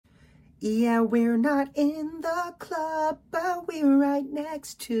Yeah, we're not in the club, but we're right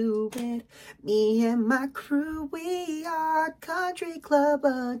next to it. Me and my crew, we are Country Club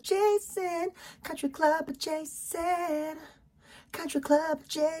adjacent. Country Club adjacent. Country Club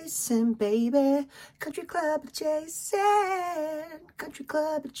adjacent, baby. Country Club adjacent. Country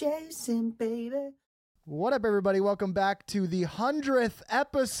Club adjacent, baby. What up, everybody? Welcome back to the 100th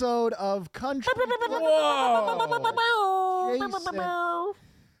episode of Country Club. Jason.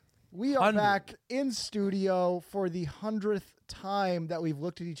 We are 100. back in studio for the 100th time that we've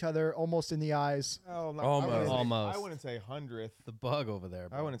looked at each other almost in the eyes. Oh, no, Almost. I wouldn't say 100th. The bug over there.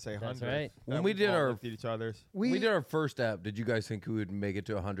 I wouldn't say 100th. right. When we did all our- looked at each other's. We did our first app. Did you guys think we would make it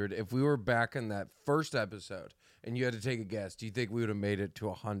to 100? If we were back in that first episode and you had to take a guess, do you think we would have made it to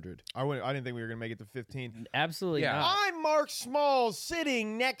 100? I didn't think we were gonna make it to 15. Absolutely Yeah. not. I'm Mark Smalls,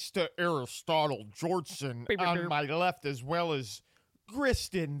 sitting next to Aristotle Georgeson on my left, as well as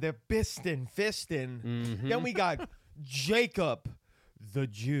Gristin, the Biston Fiston. Then we got Jacob, the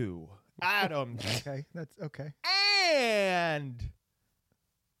Jew, Adam, Okay, that's okay. and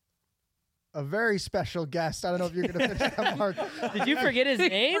A very special guest. I don't know if you're going to finish that, Mark. Did you forget his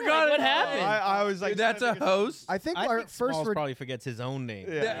name? What happened? I was like, Dude, that's a host. I think I our think first... Smalls probably forgets his own name.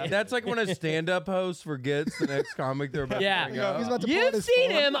 That's like when a stand-up host forgets the next comic they're about Yeah. to bring He's up. about to pull out You've his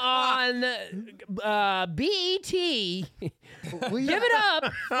seen phone. him on BET. We- Give it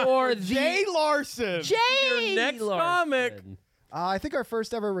up for the Jay Larson. Jay next Larson. comic. I think our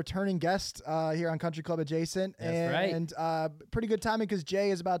first ever returning guest here on Country Club Adjacent. That's right. And pretty good timing because Jay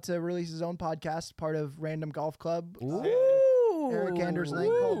is about to release his own podcast, part of Random Golf Club. Eric Anders' thing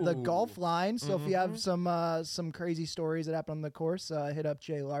called The Golf Line. So if you have some crazy stories that happen on the course, hit up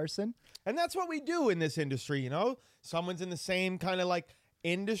Jay Larson. And that's what we do in this industry, you know? Someone's in the same kind of like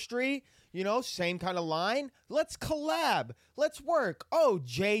industry, you know, same kind of line. Let's collab. Let's work. Oh,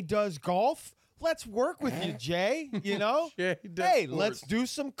 Jay does golf. Let's work with you, Jay. You know? Jay does hey, sports. let's do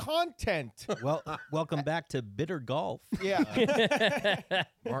some content. Well, welcome back to Bitter Golf, Yeah.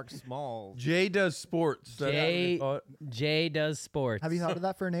 Mark Smalls. Jay does sports. That's what we call it. Jay does sports. Have you thought of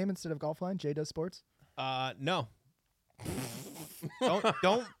that for a name instead of Golf Line? Jay Does Sports? No.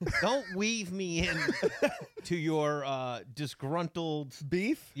 don't weave me in to your disgruntled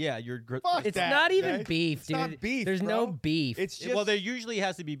Beef? Yeah, your Fuck It's that, not even Jay. beef, It's dude. not beef, There's bro. no beef. It's just well, there usually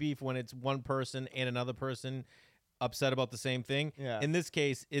has to be beef when it's one person and another person upset about the same thing. Yeah. In this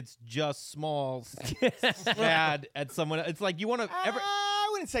case, it's just Smalls mad at someone. It's like you want to I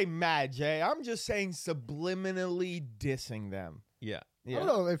wouldn't say mad, Jay. I'm just saying subliminally dissing them. yeah. I don't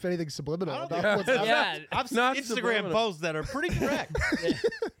know if anything's subliminal. I don't about think- what's yeah. I've seen Not Instagram subliminal. posts that are pretty direct.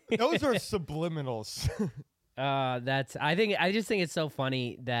 Those are subliminals. I just think it's so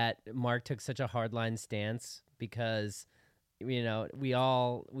funny that Mark took such a hardline stance because, you know,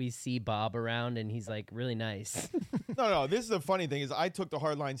 we see Bob around and he's like really nice. No. This is the funny thing is I took the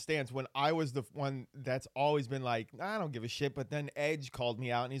hardline stance when I was the one that's always been like, I don't give a shit. But then Edge called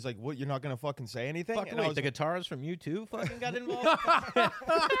me out and he's like, what, you're not going to fucking say anything? Fuck, And I wait, was the like, guitarist from U2 fucking got involved?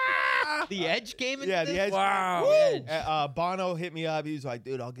 The Edge came into yeah, this? the Edge. Wow. Edge. Bono hit me up. He was like,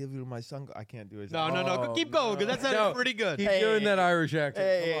 dude, I'll give you my son. I can't do his. No, keep going, because that sounded No. pretty good. Keep doing that Irish accent.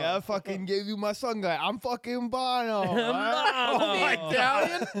 Hey, Come on. I fucking gave you my son guy. I'm fucking Bono.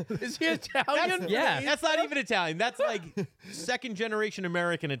 Italian? Is he Italian? Yeah. That's not even Italian. That's like second generation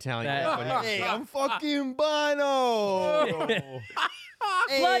American Italian. That- Hey, I'm fucking Bono.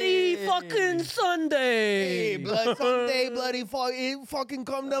 Bloody fucking Sunday. Hey, blood Sunday, bloody fucking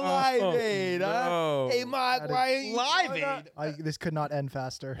come to Live Aid, huh? no. Hey, Mark, why ain't you Live Aid. This could not end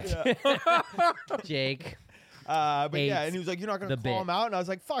faster. Jake. But yeah, Hates and he was like, "You're not gonna the call bit. him out," and I was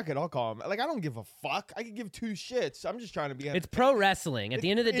like, "Fuck it, I'll call him." Like, I don't give a fuck. I could give two shits. I'm just trying to be. It's pro wrestling. At the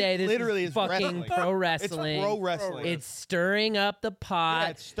end of the day, this literally is is fucking wrestling. pro It's wrestling. pro wrestling. It's stirring up the pot. Yeah,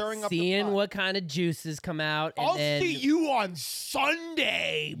 it's stirring up the seeing pot. what kind of juices come out. And I'll then, see you on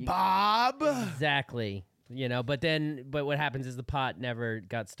Sunday, Bob. Exactly. You know, but what happens is the pot never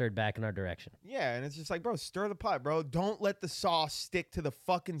got stirred back in our direction. Yeah, and it's just like, bro, stir the pot, bro. Don't let the sauce stick to the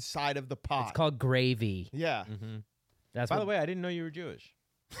fucking side of the pot. It's called gravy. Yeah. That's By what the way, I didn't know you were Jewish.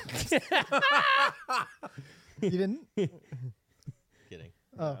 You didn't? Kidding.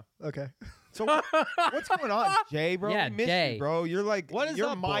 Oh, okay. So what's going on, Jay, bro? Yeah, We miss Jay. you, bro. You're like, What is you're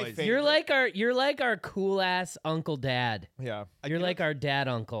up, my boys? favorite. You're like our cool ass uncle dad. Yeah. You're like our dad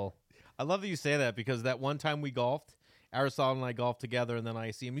uncle. I love that you say that because that one time we golfed, Aristotle and I golfed together, and then I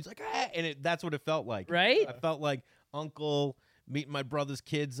see him. He's like, ah, and that's what it felt like. Right? I felt like Uncle meeting my brother's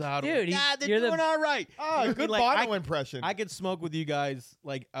kids out. Dude, yeah, they're you're doing the- all right. Oh, You'd be good like, Bono impression. I could smoke with you guys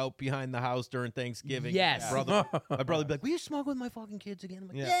like out behind the house during Thanksgiving. Yes. My brother would be like, will you smoke with my fucking kids again? I'm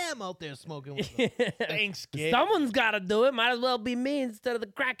like, Yeah. yeah, I'm out there smoking with them. Thanksgiving. Someone's got to do it. Might as well be me instead of the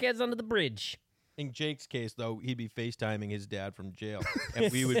crackheads under the bridge. In Jake's case, though, he'd be FaceTiming his dad from jail.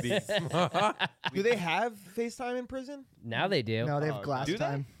 And we would be... Do they have FaceTime in prison? Now they do. No, they have glass do they?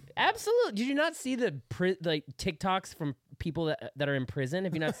 time. Absolutely. Did you not see the like TikToks from people that are in prison?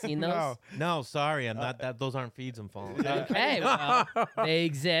 Have you not seen those? No. No, sorry, I'm not that. Those aren't feeds I'm following. Okay, well, they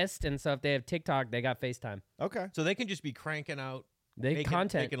exist, and so if they have TikTok, they got FaceTime. Okay. So they can just be cranking out They making,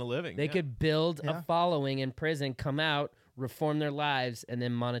 content. making a living. They yeah. could build Yeah. a following in prison, come out, reform their lives, and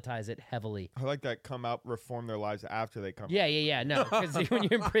then monetize it heavily. I like that. Come out, reform their lives after they come. Yeah. No, because when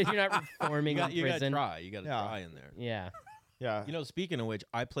you're in prison, you're not reforming in You gotta prison. try. You gotta Yeah. try in there. Yeah. Yeah. You know, speaking of which,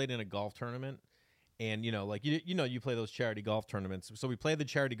 I played in a golf tournament, and you know, like you play those charity golf tournaments. So we played the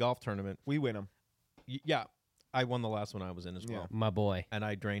charity golf tournament. We win them. Yeah, I won the last one I was in as well, My boy. and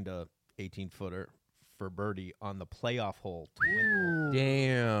I drained a 18-footer for birdie on the playoff hole to win. What's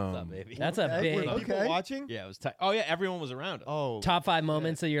Damn. up, baby? That's a Okay, big well, People Okay. watching? Yeah, it was tight. Oh yeah, everyone was around. Oh. top 5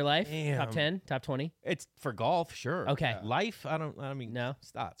 moments of your life. Damn. Top 10, top 20. It's for golf, sure. Okay. Life, I mean, No.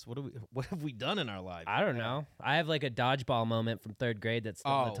 stats. What have we done in our life? I don't know. I have like a dodgeball moment from 3rd grade that's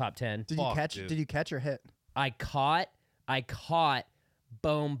still in Oh. the top 10. Did you Fuck, catch? dude. Did you catch or hit? I caught.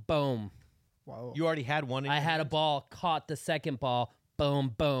 Boom, boom. Wow. You already had one. In I your had a hands? ball, caught the second ball.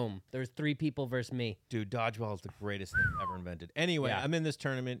 Boom, boom. There's 3 people versus me. Dude, dodgeball is the greatest thing ever invented. Anyway, Yeah. I'm in this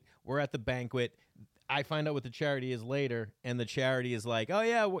tournament. We're at the banquet. I find out what the charity is later, and the charity is like, "Oh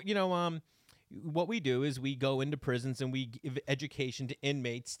yeah, what we do is we go into prisons and we give education to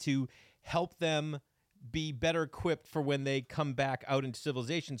inmates to help them be better equipped for when they come back out into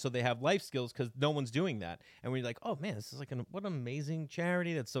civilization, so they have life skills because no one's doing that." And we're like, "Oh man, this is like what an amazing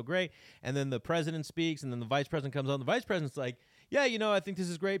charity. That's so great." And then the president speaks, and then the vice president comes on. The vice president's like, "Yeah, I think this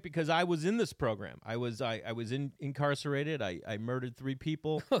is great because I was in this program. I was incarcerated. I murdered 3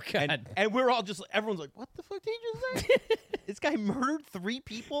 people." Oh, God. And we're all just everyone's like, "What the fuck did you just say? This guy murdered 3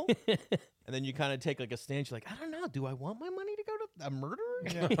 people?" And then you kind of take like a stance. You're like, "I don't know. Do I want my money to go to a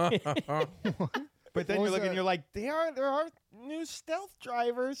murderer?" But then What you're was looking, that? you're like, there are new stealth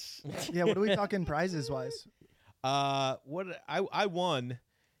drivers. Yeah. What are we talking prizes wise? What I won.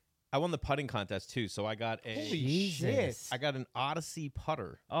 I won the putting contest too, so I got a Jesus. I got an Odyssey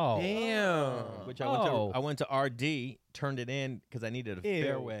putter, Oh. Damn. which Oh. I went to RD, turned it in because I needed a Ew.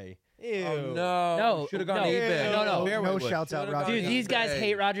 fairway. Ew. Oh, No, should have gone no, eBay. no. Fairway No wood. shouts out, Should've Roger. Dude, these guys eBay.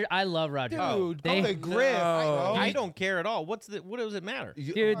 hate Roger. I love Roger. Dude, They- go the grip. No. I don't care at all. What does it matter?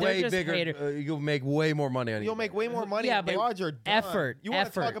 You- Dude, they're way just bigger. hater- You'll make way more money on You'll eBay. make way more money. Yeah, than but Roger Dunn. effort, You want to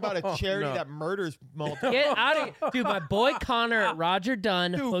effort. talk about a charity No. that murders multiple? Get out of dude. My boy Connor at Roger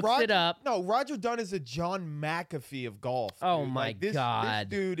Dunn hooks Roger, it up. No, Roger Dunn is a John McAfee of golf. Oh dude. my Like, this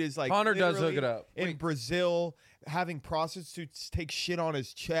God. This dude is like Connor does hook literally it up. in Brazil, having prostitutes take shit on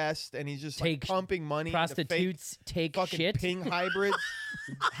his chest, and he's just Take like pumping money. into Prostitutes take fake fucking shit. ping hybrids.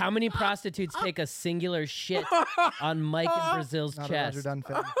 How many prostitutes take a singular shit on Mike in Brazil's Not a Roger chest? Dunn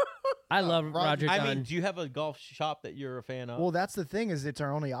fan. I love Roger I Dunn. mean, do you have a golf shop that you're a fan of? Well, that's the thing is it's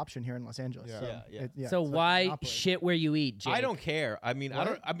our only option here in Los Angeles. Yeah. So Yeah, yeah, so it's like a why monopoly. shit where you eat, Jake? I don't care. I mean,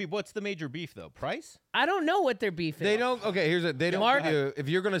 what's the major beef though? Price? I don't know what their beef is. They don't. Okay, here's it. They don't. Mark- do- if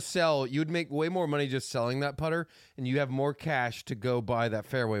you're gonna sell, you'd make way more money just selling that putter, and you have more cash to go buy that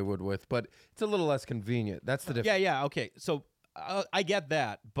fairway wood with. But it's a little less convenient. That's the difference. Yeah. Okay. So I get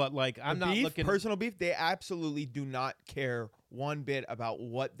that, but like I'm The not beef, looking. personal beef. They absolutely do not care one bit about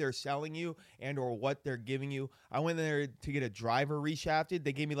what they're selling you and or what they're giving you. I went there to get a driver reshafted.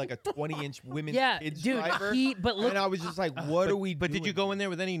 They gave me like a 20-inch women's Yeah, kids dude. driver. But look, and I was just like, what are we But doing? did you go in there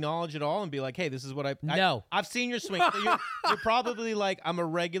with any knowledge at all and be like, "Hey, this is what I"? No. I've seen your swing. So you're probably like, "I'm a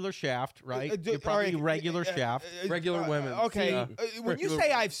regular shaft, right?" Do- You're probably all right, regular shaft. Regular women. Okay, Yeah. when you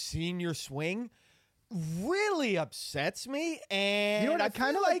say I've seen your swing, really upsets me, and You know what, I I'd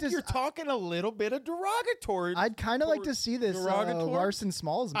kinda feel like like to you're talking a little bit of derogatory. I'd kind of like to see this Derogatory? Larson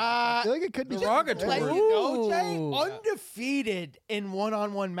Smalls match. I feel like it could be derogatory. Let Hey, you know, Jay, Ooh. undefeated in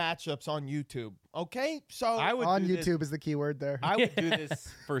one-on-one matchups on YouTube. Okay, so I would on do this- YouTube is the key word there. I would do this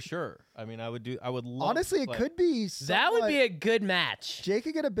for sure. I mean, I would love. Honestly, to it play. could be. that would somewhat- be a good match. Jake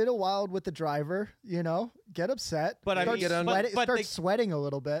could get a bit of wild with the driver, get upset, But I start, mean, sweating, but start the- sweating a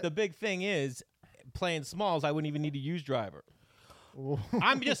little bit. The big thing is playing smalls. I wouldn't even need to use driver.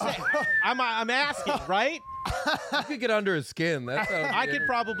 I'm just saying. I'm asking, right? You could get under his skin. That's how I could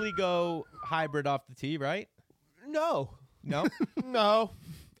probably go hybrid off the tee, right? no, No. no.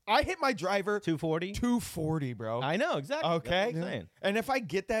 I hit my driver 240. 240, bro. I know exactly. Okay. That's what I'm saying. And if I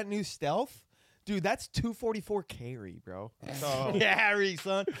get that new Stealth, dude, that's 244 carry, bro. So Yeah, Harry,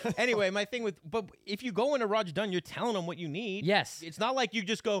 son. Anyway, my thing but if you go into Roger Dunn, you're telling them what you need. Yes. It's not like you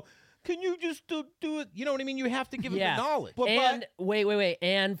just go, can you just do it? You know what I mean? You have to give them the knowledge. And wait.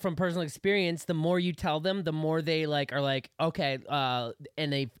 And from personal experience, the more you tell them, the more they like are like, okay,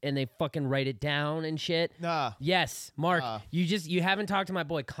 and they fucking write it down and shit. nah. Yes, Mark, Nah. you haven't talked to my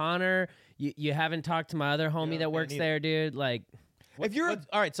boy Connor. You haven't talked to my other homie that works there, dude. Like, If you're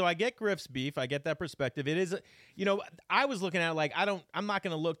all right, so I get Griff's beef. I get that perspective. It is, I was looking at it like I'm not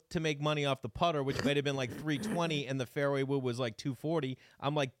going to look to make money off the putter, which might have been like 320, and the fairway wood was like 240.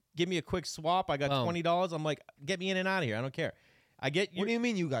 I'm like, give me a quick swap. I got $20. I'm like, get me in and out of here. I don't care. I get you. What do you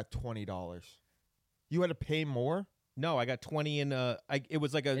mean you got $20? You had to pay more? No, I got 20 in. It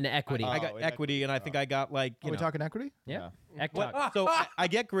was like in equity. I got in equity, and I think I got like. Are we talking equity? Yeah. So I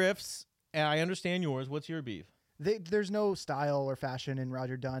get Griff's, and I understand yours. What's your beef? There's no style or fashion in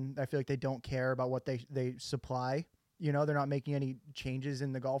Roger Dunn. I feel like they don't care about what they supply. You know, they're not making any changes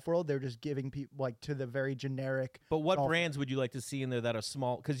in the golf world. They're just giving people like to the very generic. But what golf brands would you like to see in there that are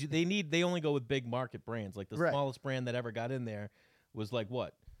small? Because they only go with big market brands. Like the Right. smallest brand that ever got in there was like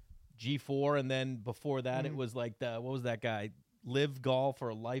what, G4, and then before that it was like what was that guy, Live Golf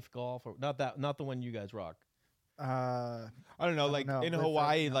or Life Golf or not the one you guys rock. I don't know. Like in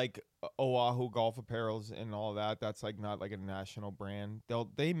Hawaii, like Oahu Golf Apparels and all that. That's like not like a national brand.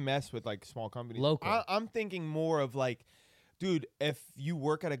 They mess with like small companies. Local. I'm thinking more of like, dude, if you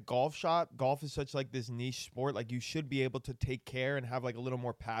work at a golf shop, golf is such like this niche sport. Like you should be able to take care and have like a little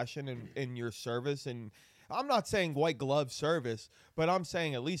more passion in your service. And I'm not saying white glove service, but I'm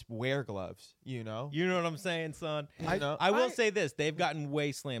saying at least wear gloves. You know. You know what I'm saying, son? know. I will say this: they've gotten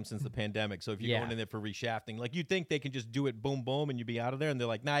way slammed since the pandemic. So if you're going in there for reshafting, like you'd think they can just do it, boom, boom, and you'd be out of there. And they're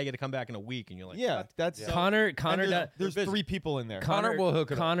like, nah, you got to come back in a week, and you're like, Yeah, what? that's Connor and does. there's 3 people in there. Connor will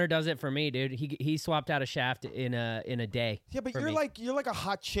hook it up. Connor does it for me, dude. He swapped out a shaft in a day. Yeah, but for you're me. like a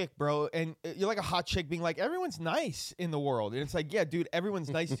hot chick, bro, and you're like a hot chick being like everyone's nice in the world, and it's like, yeah, dude, everyone's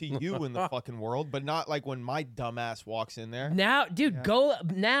nice to you in the fucking world, but not like when my dumbass walks in there. Now, dude, go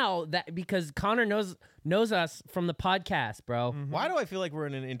now that because Connor knows us from the podcast, bro. Why do I feel like we're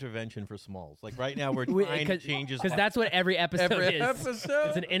in an intervention for smalls? Like right now, we're trying to change his because life. that's what every episode Every is. episode?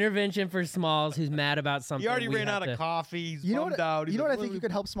 It's an intervention for Smalls who's mad about something. He already We ran have out to- of coffee. He's You know bummed what? out. He's You know what like, I think you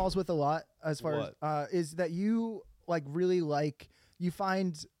could help Smalls with a lot as far as is that you like really like you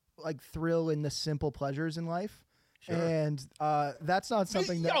find like thrill in the simple pleasures in life. Sure. And that's not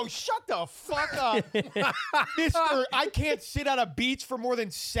something that Yo, shut the fuck up, Mister. I can't sit on a beach for more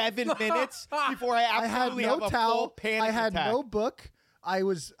than 7 minutes before I I had absolutely no have a full towel. panic I had attack. no book. It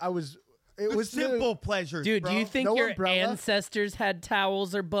was The was simple pleasures, Dude, bro. do you think No your umbrella? ancestors had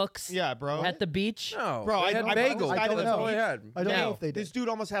towels or books Yeah, bro. at the beach? No, Bro, they I- had I- bagels. I don't That's know. all they had. I don't know No. if they did. This dude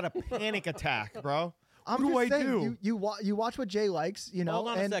almost had a panic attack, bro. I'm What just do I saying, do? You watch what Jay likes, you know. Hold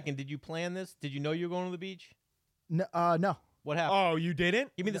on a and second. Did you plan this? Did you know you were going to the beach? No. What happened? Oh, you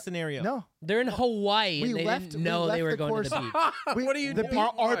didn't? Give me the scenario. No. They're in Hawaii and We they left- didn't know we they left were the going to the course- beach. What are you the doing?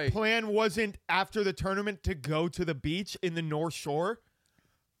 beach- Our Right. plan wasn't after the tournament to go to the beach in the North Shore.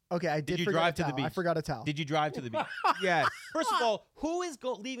 Okay, I did you forget drive a to the towel. I beach? forgot a towel. Did you drive to the beach? Yes. First of all, who is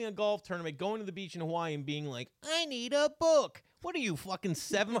leaving a golf tournament, going to the beach in Hawaii, and being like, "I need a book"? What are you, fucking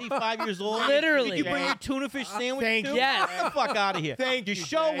 75 years old? Literally. Did you bring your tuna fish sandwich Thank too? you. Yes. Get the fuck out of here. Thank you you,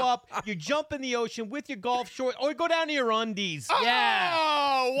 show Jay. up, you jump in the ocean with your golf short, or go down to your undies. Yeah.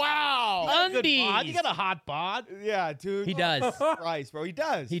 Oh, wow. Good Undies. bod. You got a hot bod. Yeah, dude. He does. Christ, bro. He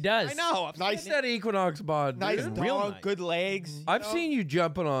does. He does. I know. I'm Nice, That Equinox bod. nice dude. dog, Real nice. good legs. I've seen you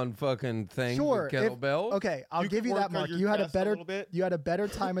jumping on fucking things Sure. with if- kettlebells. Okay, I'll You give could you work that, on Mark. your You had a chest a better little bit. you had a better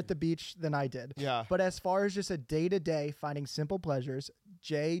time at the beach than I did. Yeah. But as far as just a day-to-day finding simple pleasures,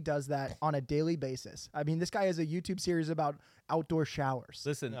 Jay does that on a daily basis. I mean, this guy has a YouTube series about outdoor showers.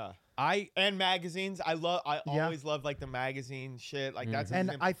 Listen, Yeah. I And magazines. I Yeah. always love like the magazine shit. Like that's a And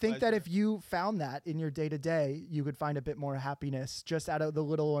simple I think that pleasure. if you found that in your day-to-day, you could find a bit more happiness just out of the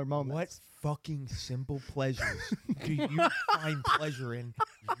littler moments. What fucking simple pleasures do you find pleasure in?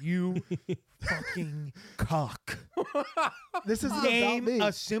 You fucking cock. This isn't Name about me.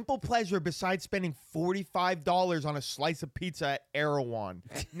 a simple pleasure besides spending $45 on a slice of pizza at Erewhon.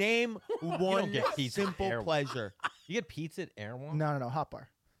 Name one get pizza at simple Erewhon. pleasure. you get pizza at Erewhon. No, hot bar.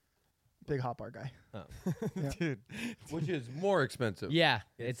 Big hot bar guy. Dude. Which is more expensive. Yeah,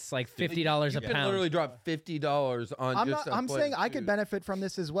 it's like $50 You a can pound. literally drop $50 on I'm just not. a I'm plate saying of I could food. benefit from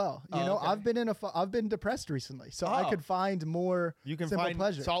this as well. You know, okay. I've been depressed recently, so I Oh. could find more You can simple find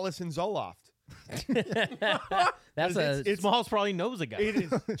pleasure. solace in Zoloft. That's a Smalls probably knows a guy. It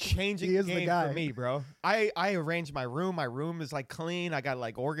is changing He the is the game guy. for me, bro. I arranged my room. My room is like clean. I got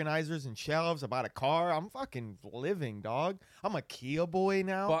like organizers and shelves. I bought a car. I'm fucking living, dog. I'm a Kia boy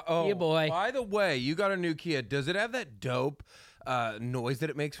now. Yeah, boy. By the way, you got a new Kia. Does it have that dope noise that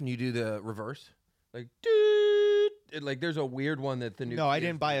it makes when you do the reverse? Like, dude. Like, there's a weird one that the new. No, I Kias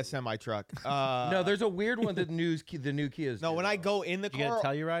didn't buy do. a semi truck. No, there's a weird one that the new Kias. No, do, when I though. go in the Did you get car, a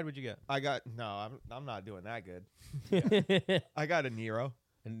Telluride? What'd you get? I got no. I'm not doing that good. I got a Nero.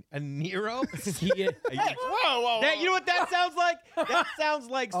 A Nero? Yeah. Whoa! That, you know what that sounds like? That sounds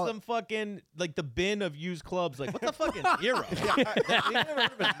like some fucking, like the bin of used clubs. Like, what the fuck is Nero? You never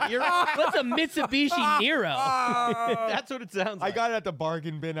heard of a Nero? What's a Mitsubishi Nero? That's what it sounds I like. got it at the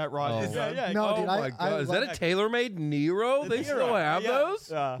bargain bin at Rogers. Oh. yeah. No, Oh dude, my I god, is that a love- tailor-made Nero? They still Nero, have yeah.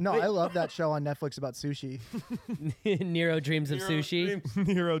 those? No, I love that show on Netflix about sushi. Nero dreams of sushi.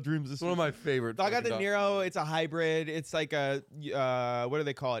 Nero dreams of It's one of my favorite. I got the fucking Nero. It's a hybrid. It's like a what do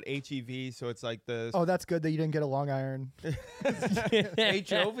they call it? HEV. So it's like the Oh, that's good that you didn't get a long iron.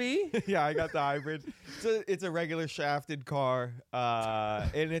 HOV. yeah. I got the hybrid. It's a regular shafted car,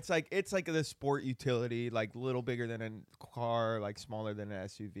 and it's like the sport utility, like a little bigger than a car, like smaller than an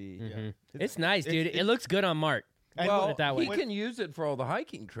SUV. Mhm. Yeah. It's nice, dude. it's- It looks good on Mark. And Well, put it that way. he can use it for all the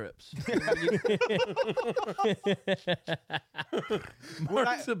hiking trips.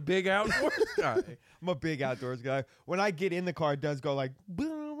 Mark's a big outdoors guy. I'm a big outdoors guy. When I get in the car, it does go like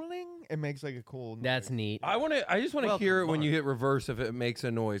boing. It makes like a cool. That's noise. neat. I just want to Welcome, hear it when Mark. you hit reverse if it makes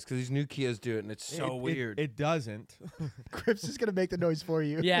a noise because these new Kias do it and it's so weird. It doesn't. Grips is gonna make the noise for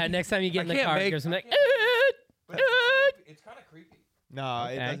you. Yeah, next time you get I in the can't car, make- it goes like, It's kind of creepy. No,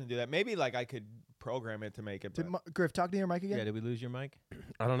 it Okay. doesn't do that. Maybe like I could program it to make it. Did But Griff talk to your mic again? Yeah, did we lose your mic?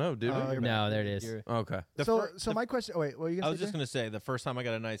 I don't know, dude. Oh, no, there it is. Okay. So my question. Oh, wait, what were you I gonna was say? just going to say, the first time I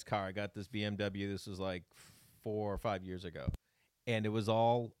got a nice car, I got this BMW. This was like 4 or 5 years ago. And it was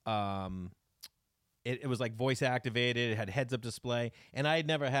all, it was like voice activated. It had heads up display. And I had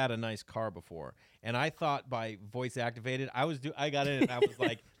never had a nice car before. And I thought by voice activated, I got in and I was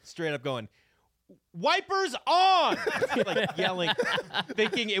like straight up going, wipers on, like yelling,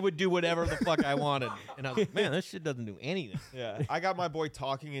 thinking it would do whatever the fuck I wanted. And I was like, man, this shit doesn't do anything. yeah, I got my boy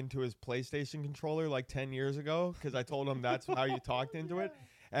talking into his PlayStation controller like 10 years ago because I told him that's how you talked into it.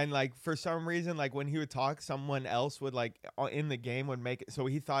 And like for some reason, like when he would talk, someone else would like in the game would make it. So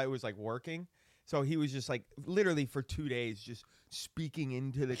he thought it was like working. So he was just like literally for 2 days just speaking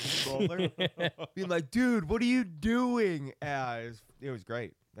into the controller, being like, "Dude, what are you doing?" It was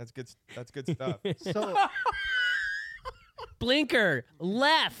great. That's good. That's good stuff. So blinker,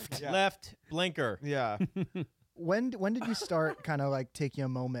 left. Yeah. Left blinker. Yeah. when did you start kind of like taking a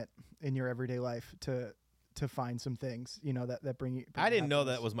moment in your everyday life to find some things that bring you? I didn't know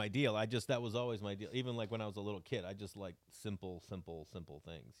that was my deal. That was always my deal. Even like when I was a little kid, I just like simple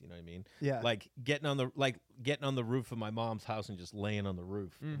things. You know what I mean? Yeah. Like getting on the roof of my mom's house and just laying on the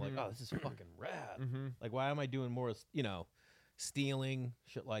roof. I'm like, oh, this is fucking rad. Like, why am I doing more? Stealing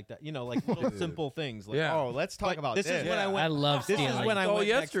shit like that. Like little simple things. Like, Yeah. Oh, let's talk about this is when I I went. love This stealing. is when I Oh, went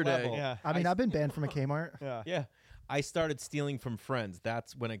yesterday. Next level. Yeah. I mean, I've been banned from a Kmart. Yeah. Yeah. I started stealing from friends.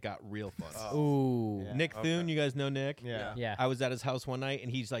 That's when it got real fun. Ooh. Yeah. Nick Thune, you guys know Nick? Yeah. Yeah. I was at his house one night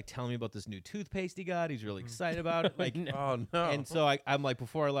and he's like telling me about this new toothpaste he got. He's really excited about it. Like, Oh no. and so I'm like,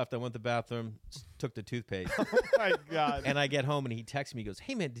 before I left, I went to the bathroom, took the toothpaste, Oh my God. and I get home and he texts me. He goes,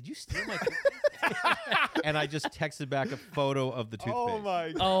 "Hey man, did you steal my toothpaste?" And I just texted back a photo of the toothpaste. Oh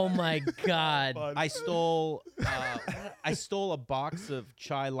my. Oh my God. God. I stole a box of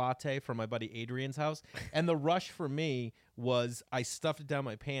chai latte from my buddy Adrian's house, and the rush for me was I stuffed it down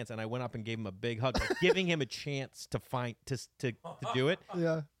my pants and I went up and gave him a big hug, like giving him a chance to do it.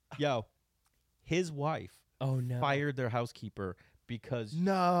 Yeah. Yo, his wife Oh no. fired their housekeeper because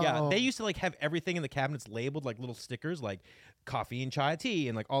No. yeah, they used to like have everything in the cabinets labeled like little stickers like coffee and chai tea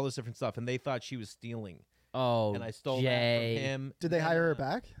and like all this different stuff, and they thought she was stealing, Oh. and I stole Jay. that from him. Did they And, hire her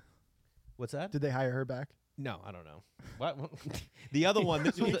back? What's that? Did they hire her back? No, I don't know. What? The other one.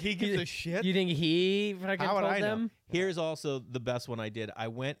 This was He gives a shit. You think he fucking How would told I know? them? Here's also the best one I did. I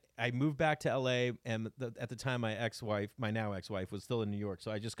moved back to LA, and at the time, my now ex-wife, was still in New York.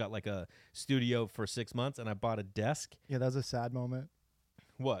 So I just got like a studio for 6 months, and I bought a desk. Yeah, that was a sad moment.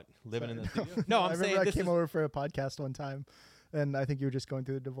 What? Living in the studio? No, I I'm remember saying I this came is. over for a podcast one time, and I think you were just going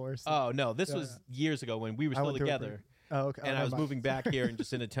through the divorce. Oh no, this Yeah. was years ago when we were I still went through a together. Oh, okay. And Oh, I was never mind. moving back here and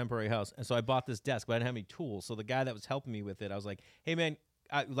just in a temporary house. And so I bought this desk, but I didn't have any tools. So the guy that was helping me with it, I was like, "Hey man,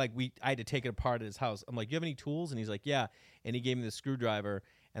 I had to take it apart at his house." I'm like, "You have any tools?" And he's like, "Yeah." And he gave me the screwdriver.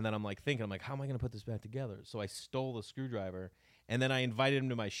 And then I'm like, how am I going to put this back together? So I stole the screwdriver And then I invited him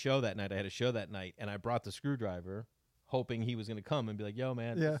to my show that night. I had a show that night, and I brought the screwdriver, hoping he was going to come and be like, "Yo,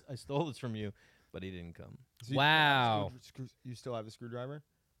 man, Yeah. I stole this from you," but he didn't come. So you Wow. You still have the screwdriver?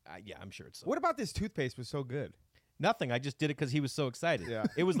 Yeah, I'm sure it's What about this toothpaste was so good? nothing. I just did it because he was so excited. Yeah.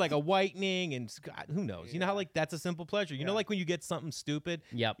 It was like a whitening, and God, who knows? You know how like that's a simple pleasure. You know, like when you get something stupid.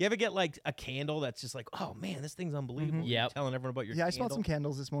 Yep. You ever get like a candle that's just like, oh man, this thing's unbelievable. You're Yep. telling everyone about your Yeah, I candle. smelled some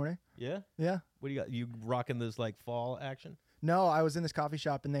candles this morning. Yeah. Yeah. What do you got? You rocking this like fall action? No, I was in this coffee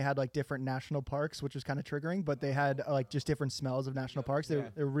shop and they had like different national parks, which was kind of triggering, but they had like just different smells of national parks. They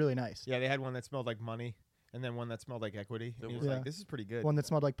were really nice. Yeah, they had one that smelled like money, and then one that smelled like equity. And he was Yeah. like, "This is pretty good." One that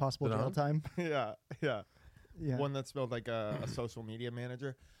smelled like possible Put jail on? time. yeah, yeah. Yeah. One that smelled like a social media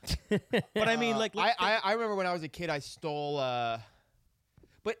manager. But I mean, like, I remember when I was a kid, I stole.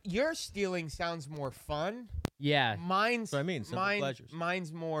 But your stealing sounds more fun. Yeah. Mine's. what I mean, simple pleasures.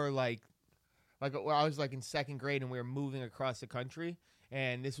 Mine's more like when I was like in second grade and we were moving across the country,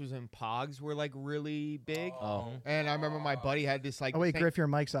 and this was when Pogs were like really big. Oh. And I remember my buddy had this like Oh wait, thing- Griff, your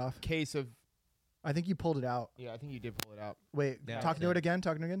mic's off. case of. I think you pulled it out. Yeah, I think you did pull it out. Wait, Yeah, talk I to it think- again.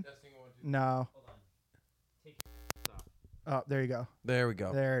 Talking again. No. Oh, there you go. There we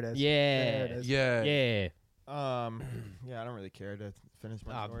go. There it is. Yeah. There it is. Yeah. Yeah. Yeah, I don't really care to finish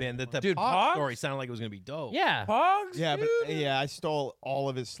my oh story. man, that Dude, Pog Pogs? story sounded like it was gonna be dope. Yeah. Pogs? Yeah, but dude? yeah, I stole all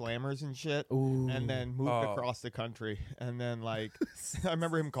of his slammers and shit, and then moved Oh. across the country. And then like, I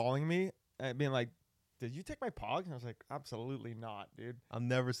remember him calling me and being like, "Did you take my Pogs?" And I was like, "Absolutely not, dude." I'll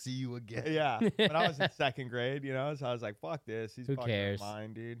never see you again. Yeah, but I was in second grade, you know, so I was like, "Fuck this." He's Who fucking cares?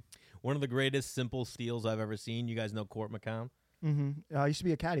 mine, dude. One of the greatest simple steals I've ever seen. You guys know Court McCown? Mm-hmm. Used to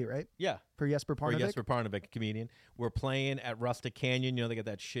be a caddy, right? Yeah. For Jesper For Parnevik. Jesper Parnevik, a comedian. We're playing at Rustic Canyon. You know, they got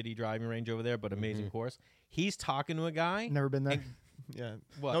that shitty driving range over there, but amazing course. He's talking to a guy. Never been there. And- Yeah,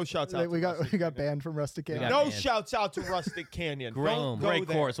 What? no shouts out. we to got Rustic we got Canyon. banned from Rustic We Canyon. got No banned. shouts out to Rustic Canyon. Great, Don't go great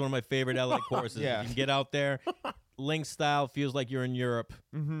there. course. One of my favorite LA courses. Yeah. You can get out there. Link style feels like you're in Europe.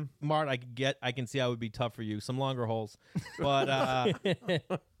 Mm-hmm. Mart, I can see how it would be tough for you. Some longer holes, but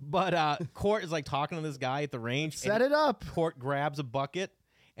Court is like talking to this guy at the range. Set it up. Court grabs a bucket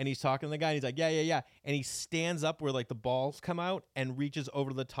and he's talking to the guy. And he's like, yeah, and he stands up where like the balls come out and reaches over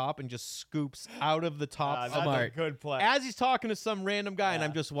to the top and just scoops out of the top. That's of a Smart. good play. as he's talking to some random guy, and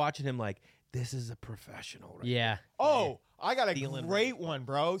I'm just watching him like, this is a professional. Right Yeah. Oh, I got a Stealing great one,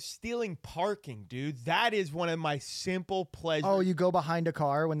 bro. Stealing parking, dude. That is one of my simple pleasures. Oh, you go behind a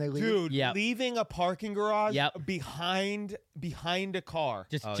car when they leave. dude, Yep. leaving a parking garage Yep. behind a car.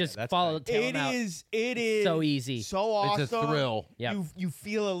 Just Oh, yeah, just that's follow nice. tail It him out. is So easy. so awesome. It's a thrill. Yep. You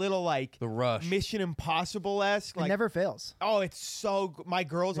feel a little like The rush. Mission Impossible esque. It Like, never fails. oh, it's so. My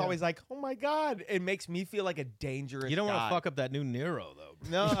girl's Yeah. always like, "Oh my god!" It makes me feel like a dangerous. You don't want guy. to fuck up that new Nero though.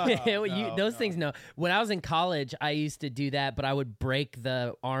 No, Those things, no. When I was in college, I used to do that, but I would break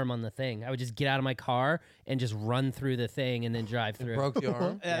the arm on the thing. I would just get out of my car and just run through the thing and then drive through. Broke the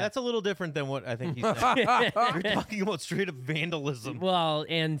arm. Yeah, that's a little different than what I think he's saying. You're talking about straight up vandalism. Well,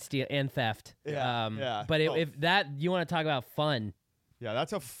 and steal and theft. Yeah, yeah. But Oh. if that you want to talk about fun, Yeah,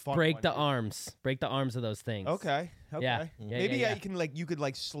 that's a fun. break one, the dude. arms. Break the arms of those things. Okay. Okay. Yeah. Yeah, Maybe yeah. you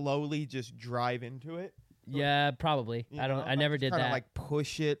could slowly just drive into it. Yeah, probably. you I don't. know? I never just did kinda, that. Like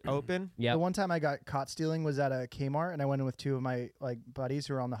push it open. Yeah. The one time I got caught stealing was at a Kmart, and I went in with two of my like buddies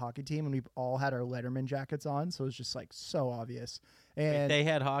who were on the hockey team, and we all had our Letterman jackets on, so it was just like so obvious. And They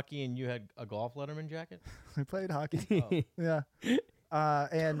had hockey and you had a golf Letterman jacket. we played hockey. Yeah.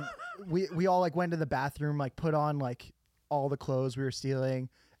 And we all like went to the bathroom, like put on like all the clothes we were stealing,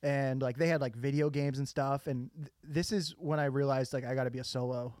 and like they had like video games and stuff. And this is when I realized like I got to be a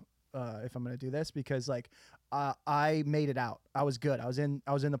solo if I'm gonna do this, because like I made it out. I was good. I was in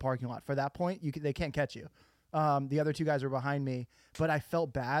the parking lot. For that point, they can't catch you. The other two guys were behind me, but I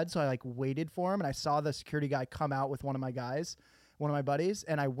felt bad, so I like waited for him, and I saw the security guy come out with one of my buddies,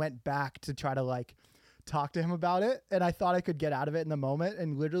 and I went back to try to like talk to him about it, and I thought I could get out of it in the moment,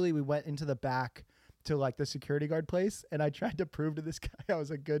 and literally we went into the back to like the security guard place, and I tried to prove to this guy I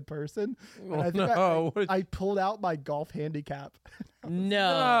was a good person. And I think no. I pulled out my golf handicap.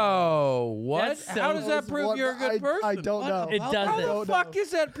 No. Oh, what? That's so- How does that was prove one- you're a good person? I don't know. It How doesn't. the Don't fuck know.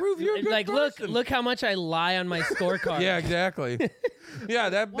 does that prove you're a good Like, person? look how much I lie on my scorecard. Yeah, exactly. Yeah,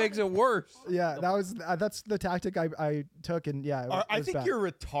 that makes it worse. Yeah, that's the tactic I took, and yeah, it I was think bad. you're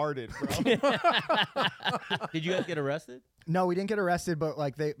retarded, bro. Did you guys get arrested? No, we didn't get arrested, but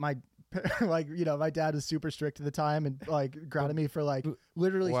like my dad was super strict at the time and like grounded me for like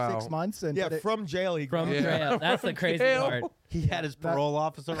literally Wow. 6 months. And yeah, but it- from jail he From Yeah. jail. That's the crazy Jail. part. He had his parole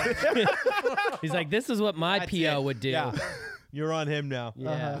officer. He's like, this is what my That's PO it. would do. Yeah. You're on him now.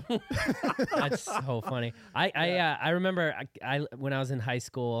 Yeah, that's so funny. I remember I when I was in high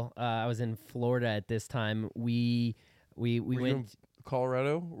school, I was in Florida at this time. We Were you in went.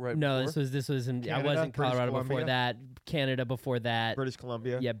 Colorado, right? No, before? this was in. I Canada, was in British Colorado before Columbia? that. Canada before that. British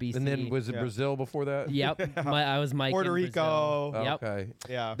Columbia. Yeah, BC. And then was it Yeah. Brazil before that? Yep, I was Mike. Puerto in Rico. Brazil. Yep, Okay.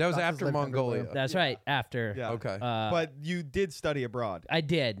 Yeah. That was Sauces after lived under Mongolia. blue. that's right. After. Yeah. Okay. But you did study abroad. I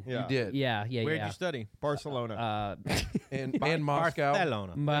did. Yeah. You did. Yeah. Where'd Yeah. you study? Barcelona. And Moscow.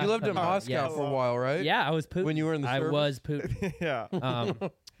 Barcelona. You lived in Moscow Yes. for a while, right? Yeah, I was Putin. When you were in the I service? was Putin. yeah.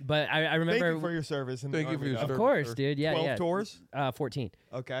 But I Thank remember. you for your service. In Thank the you for Army, your though. Of service. course, Sure. dude. Yeah, 12 yeah. tours. 14.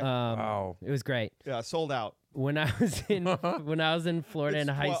 Okay. Wow. It was great. Yeah, sold out. When I was in Florida in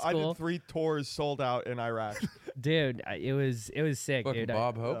high I school, did 3 tours sold out in Iraq. dude, it was sick, Fucking dude.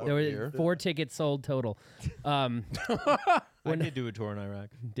 Bob Hope There over were here. 4 tickets sold total. I did do a tour in Iraq.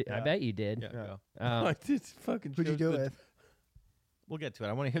 I bet you did. Yeah. Yeah. go. I did fucking. Who'd you chose do the- it with? We'll get to it.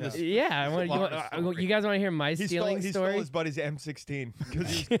 I want to hear this. Yeah, I want, Longer story. you guys want to hear my He stealing stole story? his buddy's M16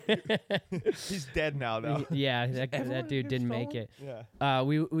 because he's dead now, though. Yeah, that Everyone dude here didn't stole make it? it. Yeah.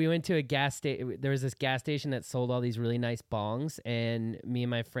 We went to a gas station. There was this gas station that sold all these really nice bongs, and me and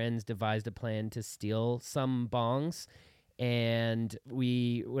my friends devised a plan to steal some bongs. And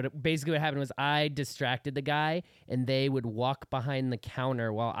basically what happened was I distracted the guy, and they would walk behind the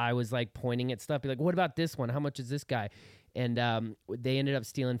counter while I was like pointing at stuff, be like, "What about this one? How much is this guy?" And they ended up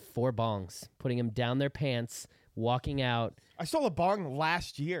stealing 4 bongs, putting them down their pants, walking out. I stole a bong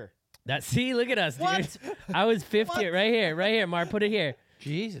last year. See, look at us, dude. I was 50 right here, Mark. Put it here.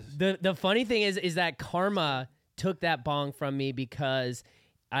 Jesus. The funny thing is that Karma took that bong from me because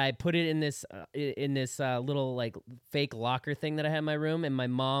I put it in this little like fake locker thing that I had in my room, and my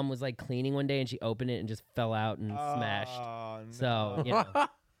mom was like cleaning one day and she opened it and just fell out and smashed. Oh, no. So you know,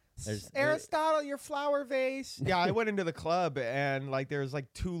 Aristotle, your flower vase. Yeah, I went into the club and like there's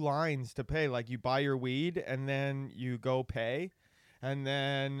like 2 lines to pay. Like you buy your weed and then you go pay. And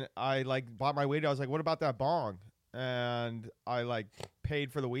then I like bought my weed. I was like, what about that bong? And I like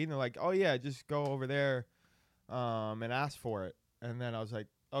paid for the weed and they're like, oh yeah, just go over there and ask for it. And then I was like,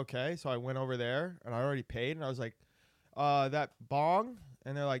 okay. So I went over there and I already paid and I was like, that bong?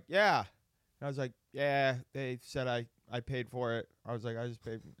 And they're like, yeah. And I was like, yeah, they said I paid for it. I was like, I just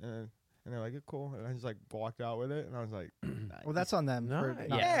paid. And they're like, cool. And I just like walked out with it. And I was like, Well, that's on them. for Nice.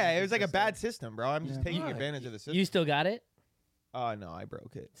 not Yeah. yeah, having it was like a system. bad system, bro. I'm just Yeah. taking Nice. advantage of the system. you still got it? No, I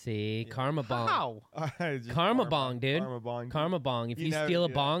broke it. See, Karma bong. How? Just Karma bong, dude. Karma bong. Karma bong. If You you never steal a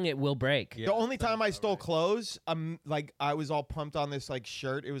do that. bong, it will break. Yeah. The only that time I sounds stole right. clothes, like I was all pumped on this like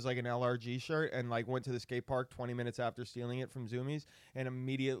shirt. It was like an LRG shirt, and like went to the skate park 20 minutes after stealing it from Zoomies, and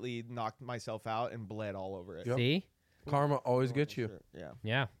immediately knocked myself out and bled all over it. Yep. See? Karma always gets you. Yeah.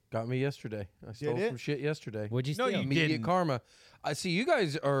 Yeah. Got me yesterday. I stole it? some shit yesterday. What'd you No, steal? you Immediate didn't. karma. I see you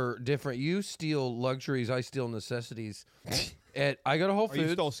guys are different. You steal luxuries. I steal necessities. I go to Whole Or you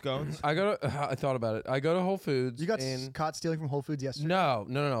Foods. stole scones. I thought about it. I go to Whole Foods. You got and caught stealing from Whole Foods yesterday.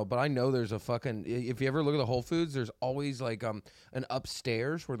 No. But I know there's a fucking. If you ever look at the Whole Foods, there's always like an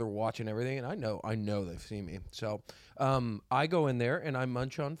upstairs where they're watching everything, and I know they've seen me. So I go in there and I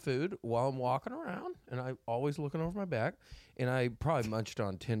munch on food while I'm walking around, and I always looking over my back, and I probably munched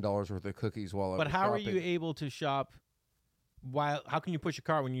on $10 worth of cookies while I But was how are shopping. you able to shop? How can you push a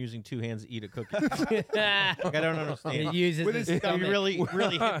cart when you're using 2 hands to eat a cookie? It Like, I don't understand. uses With his his Are stomach. you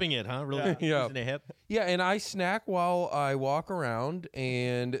really hipping it, huh? Really Yeah. using a hip? Yeah, and I snack while I walk around,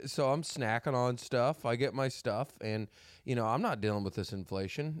 and so I'm snacking on stuff. I get my stuff, and I'm not dealing with this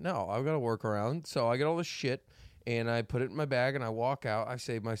inflation. No, I've got to work around. So I get all this shit, and I put it in my bag, and I walk out. I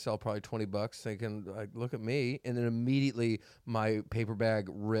save myself probably $20, thinking, like, look at me, and then immediately my paper bag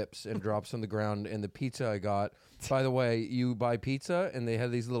rips and drops on the ground, and the pizza I got. By the way, you buy pizza, and they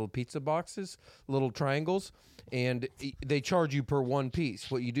have these little pizza boxes, little triangles. And they charge you per one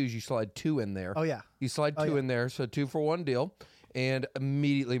piece. What you do is you slide 2 in there. Oh yeah. You slide 2 yeah. in there, so 2 for 1 deal. And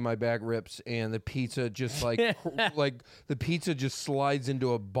immediately my bag rips, and the pizza just like the pizza just slides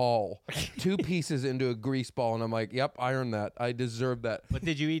into a ball, 2 pieces into a grease ball, and I'm like, "Yep, I earned that. I deserve that." But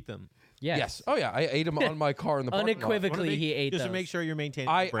did you eat them? Yes. Oh yeah, I ate them on my car in the parking lot. Unequivocally, he ate Just those. to make sure you're maintaining.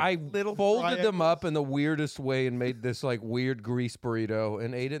 I the break. folded them up in the weirdest way and made this like weird grease burrito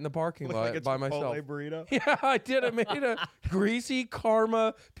and ate it in the parking Looked lot like a by Chipotle myself. burrito. Yeah, I did. I made a greasy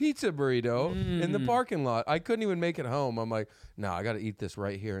Karma pizza burrito in the parking lot. I couldn't even make it home. I'm like, No, I got to eat this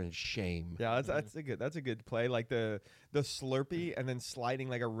right here in shame. Yeah, that's a good play. Like the Slurpee and then sliding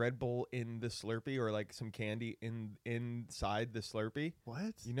like a Red Bull in the Slurpee or like some candy inside the Slurpee.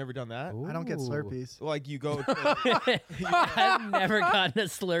 What? You never done that? I don't get Ooh. Slurpees. Like you go. To, I've never gotten a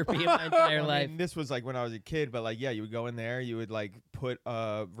Slurpee in my entire I life. mean, this was like when I was a kid, but like yeah, you would go in there, you would like put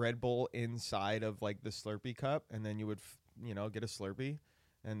a Red Bull inside of like the Slurpee cup, and then you would get a Slurpee,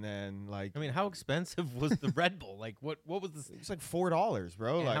 and then like I mean, how expensive was the Red Bull? Like, what was the? it's like $4,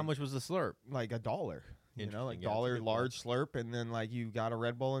 bro. And Like how much was the Slurp? like $1. You know, like Interesting. Yeah, that's a dollar good large slurp, and then like you got a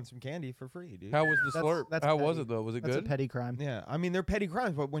Red Bull and some candy for free, dude. How was the That's- slurp? that's How was petty. it though? Was it That's good? a petty crime. Yeah, I mean they're petty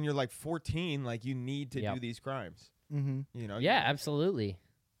crimes, but when you're like 14, like you need to Yep. do these crimes. Mm-hmm. You know? Yeah, absolutely.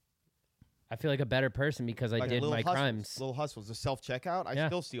 I feel like a better person because I Like did little my hustles, crimes. Little hustles. The self checkout. I Yeah.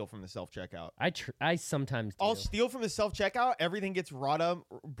 still steal from the self checkout. I sometimes do. I'll steal from the self checkout. Everything gets brung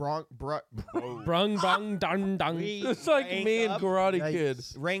Brung brung dung dung. It's like Hang me and up. Karate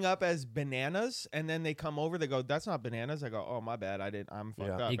Yikes. Kid. rang up as bananas, and then they come over. They go, "That's not bananas." I go, "Oh, my bad. I'm fucked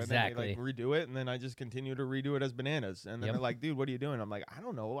Yeah. up." Exactly. And then they like redo it, and then I just continue to redo it as bananas. And then Yep. they're like, "Dude, what are you doing?" I'm like, "I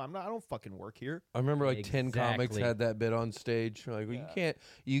don't know. I don't fucking work here." I remember like 10 comics Exactly. had that bit on stage. Like, well,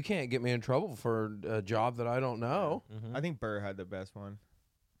 you can't get me in trouble for a job that I don't know. Mm-hmm. I think Burr had the best one.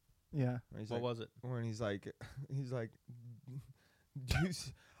 Yeah. Where he's What like, was it? when he's like,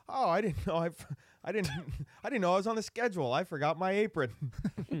 "Deuce- oh, I didn't know. I didn't know I was on the schedule. I forgot my apron.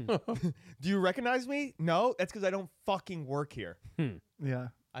 Do you recognize me? No, that's because I don't fucking work here. Yeah.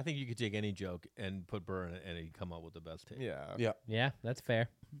 I think you could take any joke and put Burr in it, and he'd come up with the best take. Yeah. Yeah. Yeah, that's fair.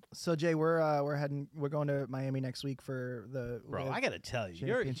 So Jay, we're going to Miami next week for the Bro, Live I gotta tell you,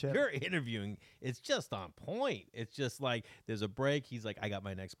 your Championship. interviewing, it's just on point. It's just like there's a break. He's like, I got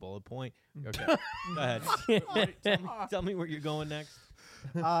my next bullet point. Okay, go ahead. Tell me where you're going next.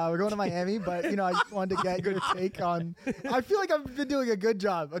 we're going to Miami, but I just wanted to get your take on. I feel like I've been doing a good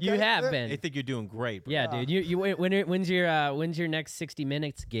job. Okay? You have I been. think you're doing great. Bro. Yeah, dude. When's your next 60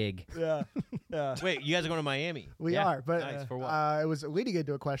 Minutes gig? Yeah. Yeah. Wait, you guys are going to Miami? We Yeah. are, but Nice, for what? it was leading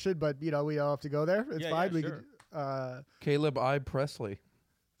into a question, but we don't have to go there. It's Yeah, fine. yeah, We sure. could. Caleb I. Presley.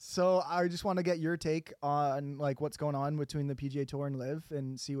 So I just want to get your take on like what's going on between the PGA Tour and Live,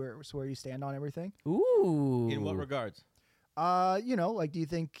 and see where you stand on everything. Ooh. In what regards? Like, do you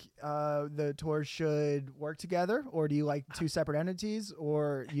think the tours should work together, or do you like two separate entities,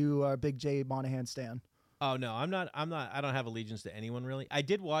 or you are a big Jay Monahan stan? Oh no, I'm not. I don't have allegiance to anyone really. I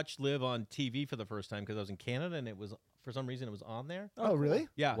did watch Live on TV for the first time because I was in Canada, and it was for some reason it was on there. Oh, really?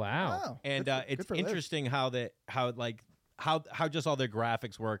 Yeah. Wow. Oh, And good it's for Liv. interesting how just all their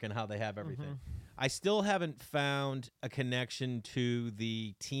graphics work and how they have everything. I still haven't found a connection to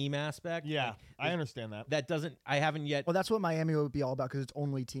the team aspect. Yeah, Like, I understand that. that doesn't. I haven't yet. Well, that's what Miami would be all about because it's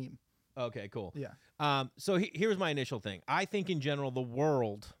only team. Okay, cool. Yeah. So here's my initial thing. I think in general the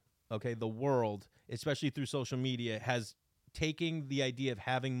world, especially through social media, has taken the idea of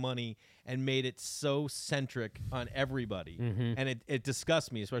having money and made it so centric on everybody. Mhm. And it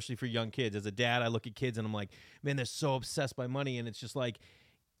disgusts me, especially for young kids. As a dad, I look at kids and I'm like, man, they're so obsessed by money. And it's just like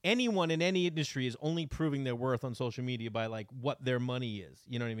anyone in any industry is only proving their worth on social media by like what their money is.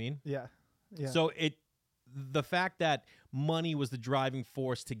 You know what I mean? Yeah. Yeah. So the fact that money was the driving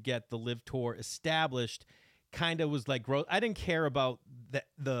force to get the Live Tour established kind of was like growth. I didn't care about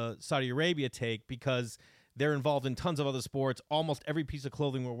the Saudi Arabia take because they're involved in tons of other sports. Almost every piece of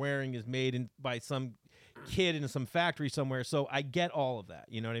clothing we're wearing is made by some kid in some factory somewhere. So I get all of that.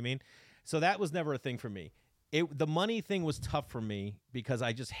 You know what I mean? So that was never a thing for me. The money thing was tough for me because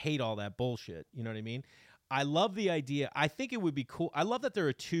I just hate all that bullshit. You know what I mean? I love the idea. I think it would be cool. I love that there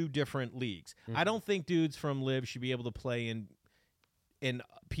are two different leagues. I don't think dudes from Live should be able to play in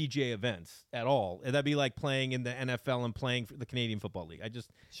PGA events at all. That'd be like playing in the NFL and playing for the Canadian Football League.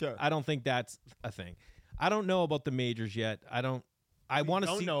 Sure. I don't think that's a thing. I don't know about the majors yet. I want to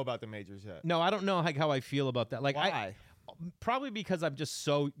don't see. know about the majors yet. No, I don't know how I feel about that. Like Why? probably because I'm just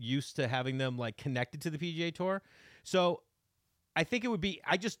so used to having them like connected to the PGA Tour. So I think it would be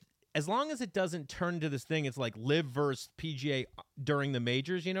as long as it doesn't turn into this thing, it's like Live versus PGA during the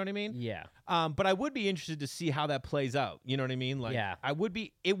majors. You know what I mean? Yeah. But I would be interested to see how that plays out. You know what I mean? Like, Yeah.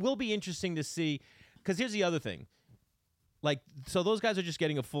 It will be interesting to see, because here's the other thing. Like, so those guys are just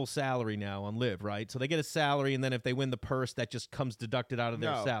getting a full salary now on Live, right? So they get a salary, and then if they win the purse, that just comes deducted out of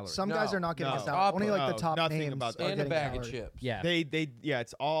their No. salary. Some guys No, are not getting no. a salary. Only like the No, top nothing names about that. are And a getting bag of salary. chips. Yeah.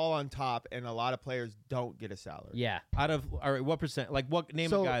 It's all on top, and a lot of players don't get a salary. Yeah. Out of all right, what percent? Like, what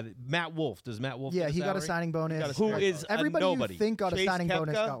name So- a guy? Matt Wolf. Does Matt Wolf? Yeah, get he got a salary? signing bonus. Who is a Everybody nobody? you think got a Chase signing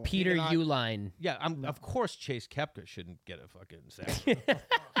bonus Koepka? got one. Peter You're not- Uline. Yeah, of course Chase Koepka shouldn't get a fucking salary.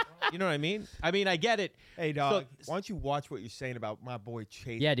 You know what I mean? I mean, I get it. Hey, dog, So- why don't you watch what you're saying about my boy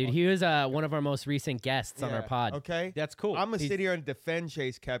Chase? Yeah, dude, he was one of our most recent guests on our Yeah, pod. Okay? That's cool. I'm going to sit here and defend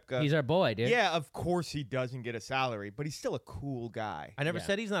Chase Koepka. He's our boy, dude. Yeah, of course he doesn't get a salary, but he's still a cool guy. I never Yeah.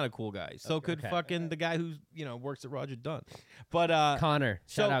 said he's not a cool guy. So could Okay. fucking the guy who's works at Roger Dunn. But Connor.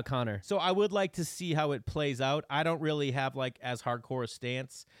 so- Shout out Connor. So I would like to see how it plays out. I don't really have like as hardcore a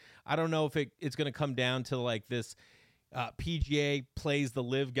stance. I don't know if it's going to come down to like this PGA plays the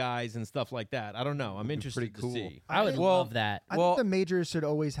live guys and stuff like that. I don't know. I'm interested pretty to cool. see. I would Well, love that. I Well- think the majors should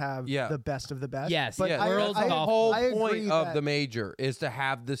always have Yeah. the best of the best. Yes, but yeah, I, World I, the Golf- whole I agree point of that- the major is to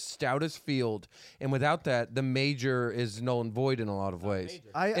have the stoutest field, and without that, the major is null and void in a lot of ways.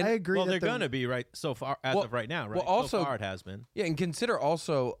 I agree. Well, that they're the- going to be right so far as Well- of right now, right? well, also- so far it has been. Yeah, and consider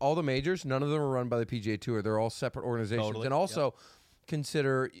also all the majors. None of them are run by the PGA Tour. They're all separate organizations, Totally, and also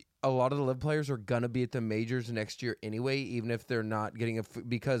consider a lot of the live players are gonna be at the majors next year anyway, even if they're not getting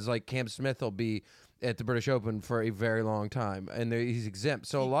because like Cam Smith will be at the British Open for a very long time, and he's exempt.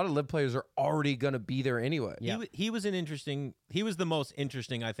 So a lot of live players are already gonna be there anyway. Yeah. He was he was the most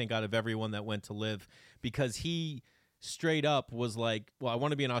interesting, I think, out of everyone that went to live, because he straight up was like, well, I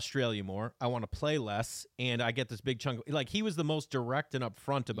want to be in Australia more. I want to play less, and I get this big chunk. Like, he was the most direct and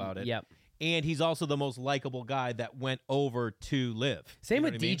upfront about it. Yep. And he's also the most likable guy that went over to live. Same You know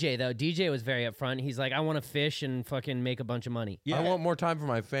with what I mean? DJ though. DJ was very upfront. He's like, I want to fish and fucking make a bunch of money. Yeah. I want more time for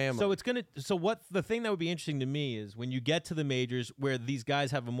my family. So it's gonna. So what the thing that would be interesting to me is when you get to the majors where these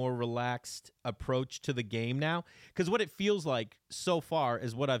guys have a more relaxed approach to the game now, because what it feels like so far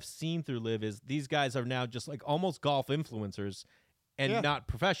is what I've seen through live is these guys are now just like almost golf influencers and Yeah. not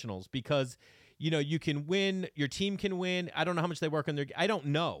professionals, because you can win, your team can win. I don't know how much they work on their. I don't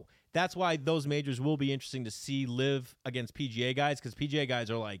know. That's why those majors will be interesting to see live against PGA guys, because PGA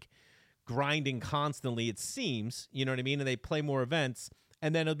guys are like grinding constantly, it seems, you know what I mean? And they play more events.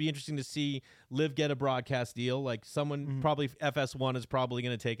 And then it'll be interesting to see live get a broadcast deal. Like someone probably FS1 is probably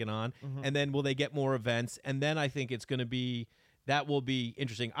going to take it on. And then will they get more events? And then I think it's going to be, that will be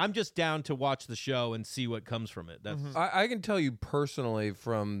interesting. I'm just down to watch the show and see what comes from it. That's I can tell you personally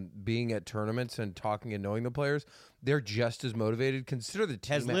from being at tournaments and talking and knowing the players, they're just as motivated. Consider the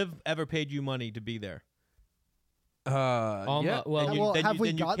team. Has Liv ever paid you money to be there? Yeah. Well, Then you, well, then have you, we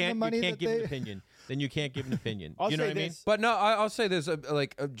then you gotten the can't, money you can't that give an they- opinion. Then you can't give an opinion. I'll you know say what I mean? this. But no, I'll say this: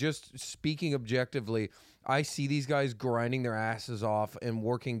 just speaking objectively, I see these guys grinding their asses off and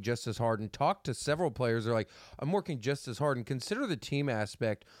working just as hard. And talk to several players. They're like, "I'm working just as hard." And consider the team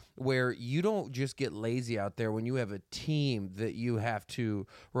aspect, where you don't just get lazy out there when you have a team that you have to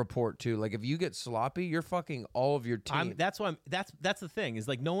report to. Like if you get sloppy, you're fucking all of your team. That's why that's the thing, is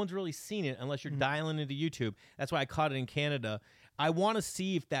like no one's really seen it unless you're dialing into YouTube. That's why I caught it in Canada. I want to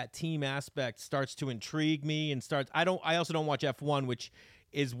see if that team aspect starts to intrigue me and starts. I also don't watch F1, which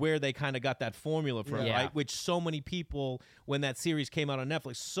is where they kind of got that formula from, Yeah. right? Which so many people, when that series came out on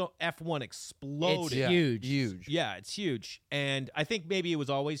Netflix, so F1 exploded. It's huge. huge. Yeah, it's huge. And I think maybe it was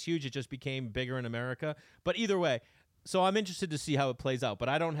always huge. It just became bigger in America. But either way, so I'm interested to see how it plays out. But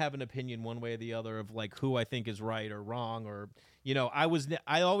I don't have an opinion one way or the other of like who I think is right or wrong. Or,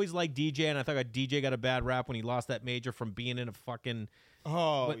 I always liked DJ, and I thought DJ got a bad rap when he lost that major from being in a fucking.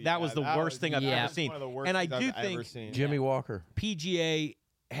 Oh, But that was the worst thing I've ever seen. One of the worst And I things do I've ever think seen. Jimmy Walker. PGA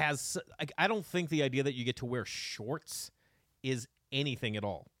has. I don't think the idea that you get to wear shorts is anything at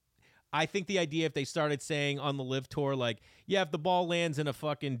all. I think the idea, if they started saying on the live tour, like, yeah, if the ball lands in a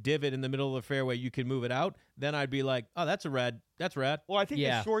fucking divot in the middle of the fairway, you can move it out, then I'd be like, oh, that's rad. Well, I think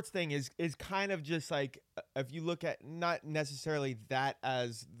Yeah. the shorts thing is kind of just like, if you look at not necessarily that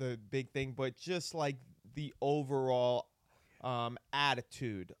as the big thing, but just like the overall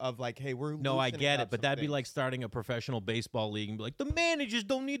attitude of like, hey, we're No, I loosening get up it, but some that'd be things. like starting a professional baseball league and be like, the managers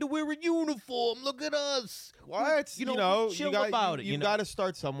don't need to wear a uniform. Look at us. What? You You know, know, chill you got, about it, You, you know? got to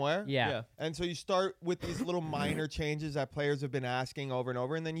start somewhere. Yeah. And so you start with these little minor changes that players have been asking over and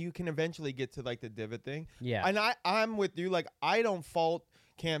over, and then you can eventually get to like the divot thing. Yeah. And I'm with you. Like, I don't fault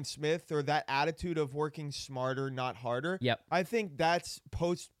Cam Smith or that attitude of working smarter, not harder. Yep. I think that's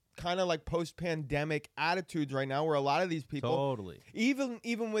kind of like post-pandemic attitudes right now, where a lot of these people, Totally.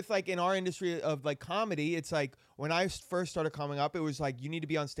 even with like in our industry of like comedy, it's like when I first started coming up, it was like you need to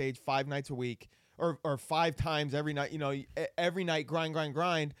be on stage 5 nights a week or 5 times every night, every night, grind.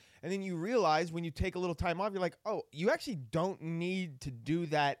 And then you realize when you take a little time off, you're like, oh, you actually don't need to do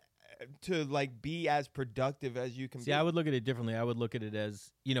that to like be as productive as you can See, be. I would look at it differently. I would look at it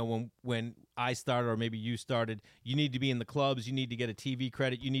as, when I started, or maybe you started, you need to be in the clubs, you need to get a TV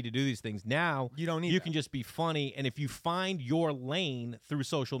credit, you need to do these things. Now, You don't need you that. can just be funny, and if you find your lane through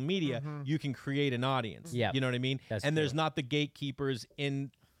social media, you can create an audience. Yep. You know what I mean? That's and there's true. not the gatekeepers in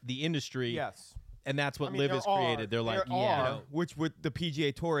the industry. Yes. And that's what I mean, Live there has created. They're like, there yeah, are, which what the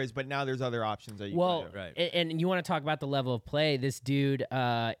PGA Tour is, but now there's other options that you Well, can do. Right. and you want to talk about the level of play? This dude,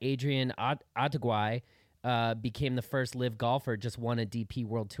 Adrian Otaguai, became the first live golfer. Just won a DP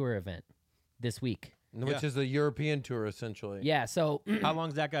World Tour event this week. Which is the European tour, essentially. Yeah. So How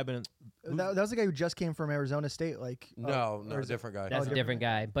long's that guy been? That was the guy who just came from Arizona State. Like No, or is it- different guy. that's a different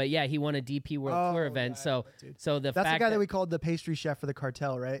guy. But yeah, he won a DP World Tour event. So dude. so the That's the fact guy that we called the pastry chef for the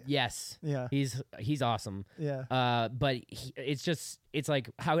cartel, right? yes, Yeah. he's awesome. Yeah. But it's like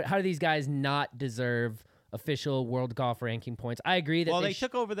how do these guys not deserve official world golf ranking points? I agree that Well, they they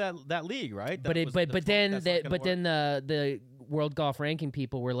took over that league, right? but That it, was- but that's but then that's not the, gonna but work. then the world golf ranking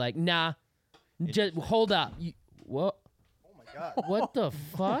people were like, nah, just hold up. What? Oh my god. What the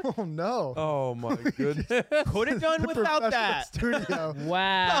fuck? Oh no. Oh my goodness. Could have done without that. Studio.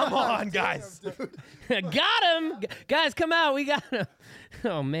 Wow. Come on, guys. Got him. Guys, come out. We got him.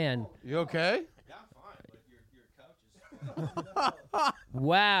 Oh man. You okay?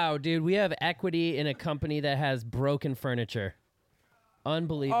 Wow, dude. We have equity in a company that has broken furniture.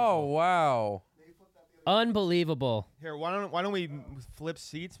 Unbelievable. Oh wow. Unbelievable. Here, why don't we flip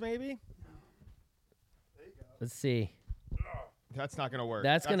seats? Maybe Let's see. that's not gonna work.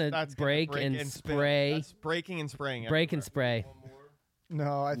 That's gonna break and spin. spray. That's breaking and spraying. Break and spray.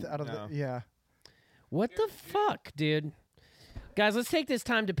 No, I don't No. think. Yeah. What the fuck, dude? Guys, let's take this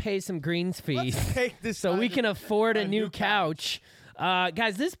time to pay some greens fees. Take this so time we to- can afford a new couch.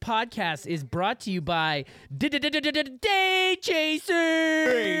 Guys, this podcast is brought to you by Day Chaser.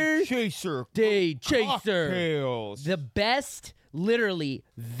 Day Chaser. Day Chaser. Cocktails. The best, literally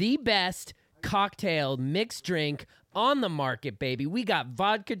the best cocktail mixed drink on the market, baby. We got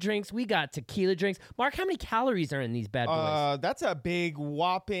vodka drinks. We got tequila drinks. Mark, how many calories are in these bad boys? That's a big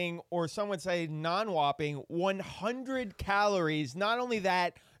whopping, or some would say non-whopping, 100 calories. Not only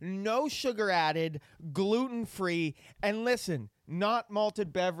that, no sugar added, gluten-free, and listen, not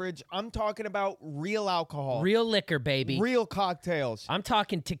malted beverage. I'm talking about real alcohol. Real liquor, baby. Real cocktails. I'm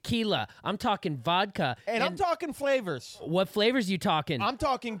talking tequila. I'm talking vodka. And I'm talking flavors. What flavors you talking? I'm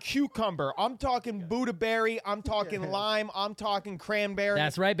talking cucumber. I'm talking Buddha berry. I'm talking lime. I'm talking cranberry.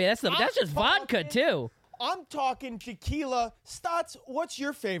 That's right, baby. That's just vodka, talking- too. I'm talking tequila. Stotts, what's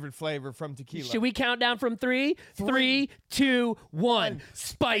your favorite flavor from tequila? Should we count down from three? 3, 2, 1.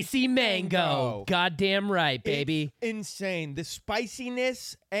 Spicy mango. mango. Goddamn right, baby. It's insane. The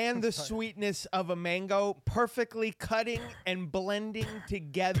spiciness and the sweetness of a mango perfectly cutting and blending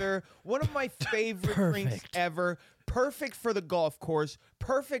together. One of my favorite drinks Perfect. ever. Perfect for the golf course,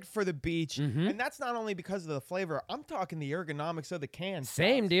 perfect for the beach. And that's not only because of the flavor. I'm talking the ergonomics of the can.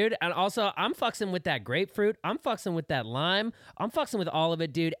 Same, dude. And also, I'm fucking with that grapefruit. I'm fucking with that lime. I'm fucking with all of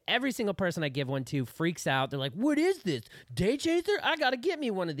it, dude. Every single person I give one to freaks out. They're like, what is this? Day Chaser? I gotta get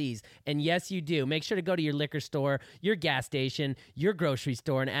me one of these. And yes, you do. Make sure to go to your liquor store, your gas station, your grocery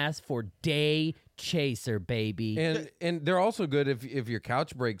store, and ask for Day Chaser, baby. And they're also good if your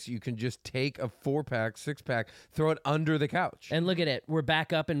couch breaks, you can just take a 4-pack, 6-pack, throw it under the couch. And look at it. We're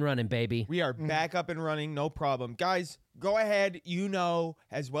back up and running, baby. We are back up and running, no problem. Guys, go ahead. You know,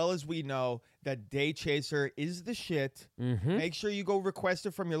 as well as we know, that Day Chaser is the shit. Make sure you go request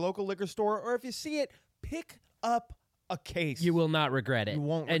it from your local liquor store, or if you see it, pick up a case. You will not regret it. You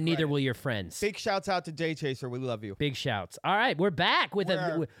won't and regret neither it. will your friends. Big shouts out to Day Chaser. We love you. Big shouts. All right, we're back with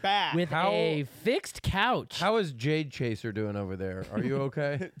We're back. with How- a fixed couch. How is Jade Chaser doing over there? Are you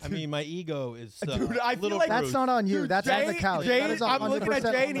okay? I mean, my ego is Dude, I feel little like- That's bruised. not on you. Dude, That's on the couch. Jay, That is I'm looking at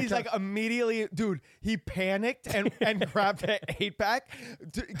 100% Jay on and the he's couch. like immediately, dude, he panicked and grabbed an 8-pack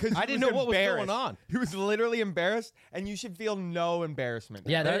because I didn't know what was going on. He was literally embarrassed, and you should feel no embarrassment.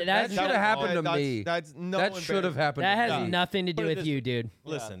 Yeah, That that's should have happened to That's- me. that's no That should have embarrassment. happened that to has me. nothing to do Put it with this you, way. dude.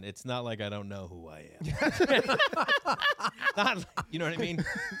 Listen, it's not like I don't know who I am. Not like- you know what I mean?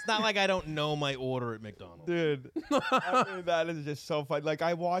 It's not like I don't know my order at McDonald's. Dude, I mean, that is just so fun. Like,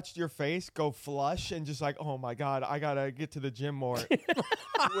 I watched your face go flush and just like, oh my God, I gotta get to the gym more.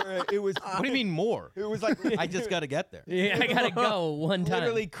 Where it was, What do you mean more? it was like, I just got to get there. Yeah, I gotta go one time.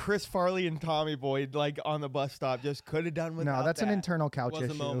 literally Chris Farley and Tommy Boyd, like on the bus stop, just could have done without No, that's an that. internal It couch was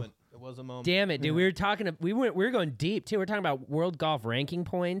issue. a moment. It was a moment. Damn it, dude. We were talking. We were going deep too. We're talking about world golf ranking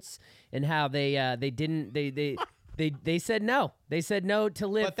points and how they didn't they said no. They said no to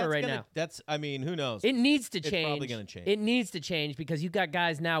live But for that's right gonna, now. That's, I mean, who knows? It needs to It's change. probably gonna change. It needs to change because you've got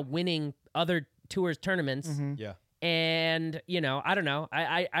guys now winning other tours tournaments, yeah. and you know, I don't know.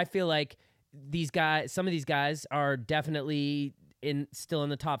 I feel like some of these guys are definitely still in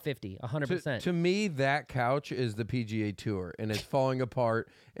the top 50, 100%. To me, that couch is the PGA Tour, and it's falling apart,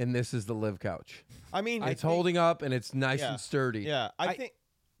 and this is the live couch. I mean, It's holding up, and it's nice Yeah. and sturdy. Yeah, I think.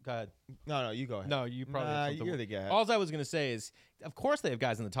 Go ahead. No, you go ahead. No, you probably have something. you're the guy. All I was going to say is, of course, they have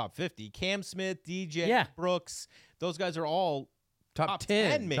guys in the top 50. Cam Smith, DJ, Yeah. Brooks. Those guys are all Top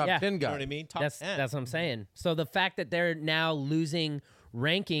 10, maybe. top Yeah. 10 You know guys. what I mean? Top That's 10. what I'm saying. So the fact that they're now losing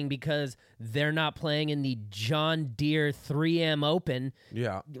ranking because they're not playing in the John Deere 3M Open,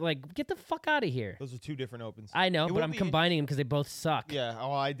 Yeah. like get the fuck out of here. Those are two different opens. I know, It but will I'm be- combining them because they both suck. Yeah,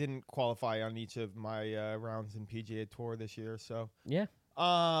 I didn't qualify on each of my rounds in PGA Tour this year, so Yeah.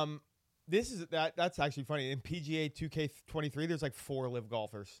 this is that's actually funny. In PGA 2K23, there's like 4 live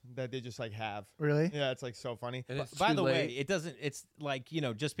golfers that they just like have. Really? Yeah, it's like so funny. And it's By too the late. way, it doesn't. It's like,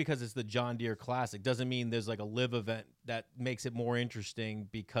 just because it's the John Deere Classic doesn't mean there's like a live event that makes it more interesting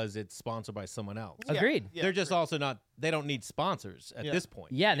because it's sponsored by someone else. Yeah, Agreed. yeah, They're just also not. They don't need sponsors at Yeah. this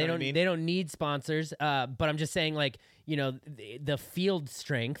point. Yeah, You they know what don't. I mean? They don't need sponsors. But I'm just saying, like the field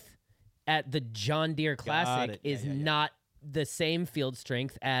strength at the John Deere Classic it. Yeah, is yeah, yeah. not the same field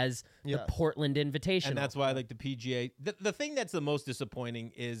strength as the Yes. Portland Invitational. And that's why I like the PGA. The thing that's the most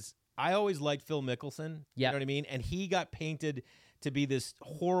disappointing is I always liked Phil Mickelson. You Yep. know what I mean? And he got painted to be this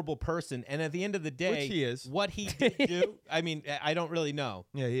horrible person. And at the end of the day, Which he is. what he did do, I mean, I don't really know.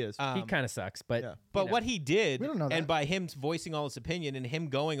 Yeah, he is. he kind of sucks. But yeah. But what he did, We don't know and that. by him voicing all his opinion and him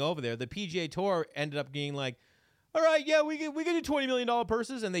going over there, the PGA Tour ended up being like, all right, yeah, we can do $20 million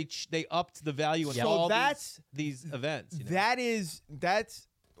purses, and they upped the value in Yep. all So that's these events. You know? that's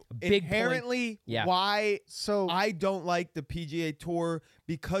big point. inherently Yeah. why So I don't like the PGA Tour,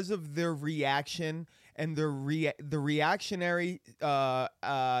 because of their reaction and the reactionary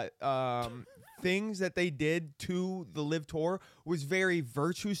things that they did to the Live Tour was very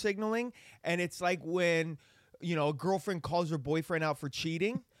virtue signaling. And it's like when a girlfriend calls her boyfriend out for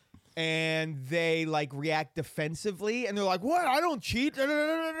cheating. And they like react defensively, and they're like, "What? I don't cheat."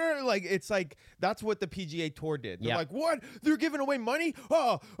 Like it's like that's what the PGA Tour did. They're Yeah. like, "What? They're giving away money?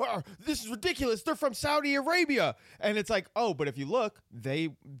 Oh, this is ridiculous. They're from Saudi Arabia." And it's like, "Oh, but if you look,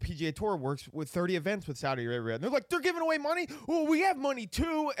 PGA Tour works with 30 events with Saudi Arabia." And they're like, "They're giving away money? Well, we have money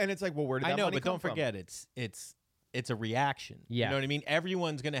too." And it's like, "Well, where did that I know, money but come don't from?" forget, it's a reaction. Yeah. You know what I mean?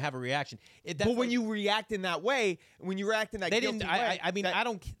 Everyone's going to have a reaction. That's But when like- you react in that way, when you react in that they guilty didn't. way, I mean, I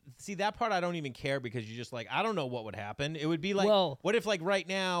don't see that part. I don't even care because you're just like, I don't know what would happen. It would be like, Well- what if like right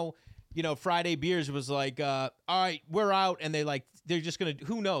now, Friday Beers was like, all right, we're out, and they're just gonna,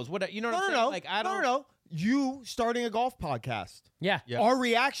 who knows what, you know what I'm saying? Like I don't no. You starting a golf podcast. yeah. Yeah. Our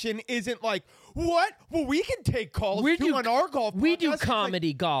reaction isn't like, what? Well, we can take calls We too do- on our golf We podcast. do It's like-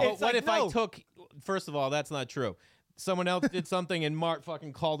 comedy golf. it's What like, if I no. took? First of all, that's not true. Someone else did something, and Mark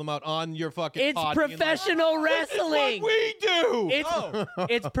fucking called them out on your fucking. It's pod, being like, professional wrestling. we do. It's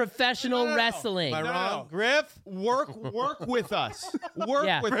it's professional wrestling. Am I No, no, wrong, no. Griff? Work with us. Work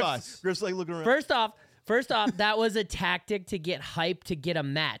Yeah. with us. Griff's like looking around. First off, that was a tactic to get hype to get a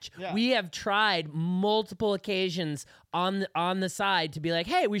match. Yeah. We have tried multiple occasions on the side to be like,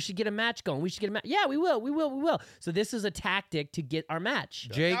 "Hey, we should get a match going. We should get a match." Yeah, we will. So this is a tactic to get our match.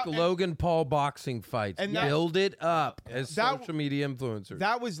 Jake Now- Logan Paul boxing fights. And that- Build it up as That- social media influencers.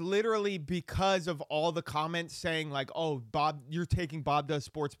 That was literally because of all the comments saying like, "Oh, Bob, you're taking Bob Does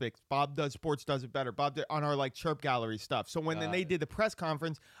Sports picks. Bob Does Sports does it better." On our like Chirp Gallery stuff. So when then they did the press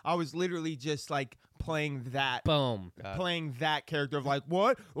conference, I was literally just like playing that character of like,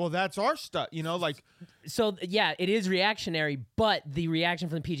 "What? Well, that's our stuff." Like So yeah, it is reactionary, but the reaction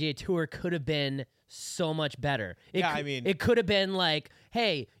from the PGA Tour could have been so much better. Yeah, I mean- it could have been like,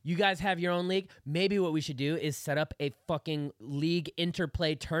 "Hey, you guys have your own league. Maybe what we should do is set up a fucking league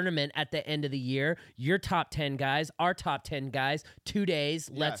interplay tournament at the end of the year. Your top 10 guys, our top 10 guys, 2 days.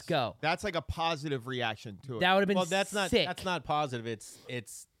 Let's yes, go." That's like a positive reaction to it. That would have been Well, that's not sick. that's not positive. It's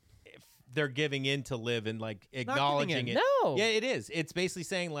if they're giving in to live and like giving acknowledging in. it. No. Yeah, it is. It's basically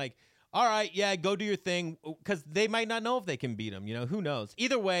saying like, all right, yeah, go do your thing, because they might not know if they can beat them. Who knows?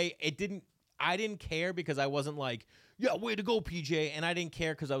 Either way, I didn't care because I wasn't like, yeah, way to go, PJ, and I didn't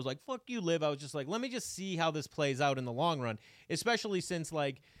care because I was like, fuck you, Liv. I was just like, let me just see how this plays out in the long run, especially since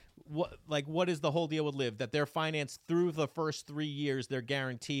what is the whole deal with Liv? That they're financed through the first 3 years, they're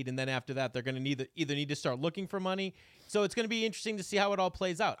guaranteed, and then after that, they're going to either need to start looking for money. So it's going to be interesting to see how it all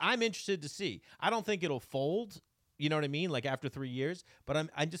plays out. I'm interested to see. I don't think it'll fold. You know what I mean? Like after 3 years, but I'm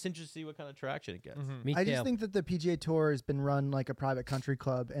just interested to see what kind of traction it gets. Me I too. just think that the PGA Tour has been run like a private country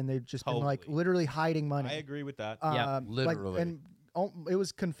club, and they've just been like Totally. literally hiding money. I agree with that. Yeah. Literally. and it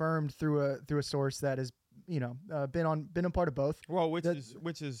was confirmed through a source that has been a part of both. well, which that-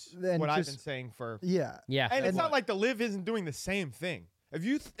 is then what I've just- been saying for. Yeah, Yeah. And it's not like the Live isn't doing the same thing. If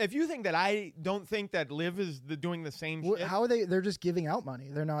you think that I don't think that Live is doing the same shit, how are they? They're just giving out money.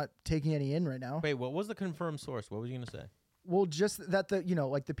 They're not taking any in right now. Wait, what was the confirmed source? What was you going to say? Well, just that the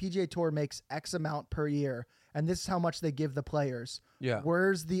like the PGA Tour makes X amount per year, and this is how much they give the players. Yeah.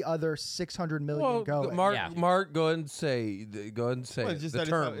 Where's the other 600 million Well, going? Mark, Yeah. Mark, go ahead and say. Go ahead and say Well, it. it's just the that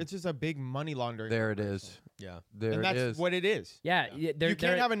term. it's just a big money laundering. There it operation. is. Yeah. There And it that's is. what it is. Yeah, they're, You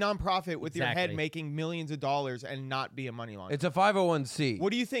can't have a nonprofit with your head Exactly. making millions of dollars and not be a money launderer. It's a 501c.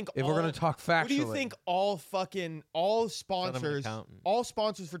 What do you think? If we're gonna talk factually, what do you think? All sponsors, accountant. all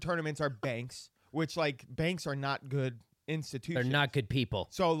sponsors for tournaments are banks, which like banks are not good institutions. they're not good people.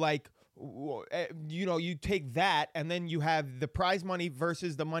 So like, you take that and then you have the prize money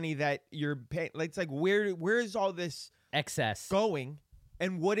versus the money that you're paying. Like, it's like where is all this Excess. going,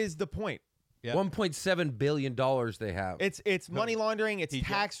 and what is the point? Yeah. $1.7 billion they have. It's money laundering. It's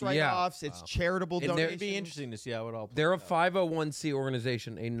tax Yeah. write-offs. It's charitable And donations. It'd be interesting to see how it all. They're a 501c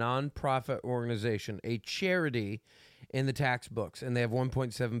organization, a nonprofit organization, a charity in the tax books, and they have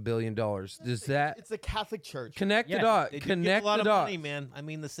 $1.7 billion. Does that It's the Catholic Church. connect the Yeah. dot? They do give Connect a lot the of dots. money, man. I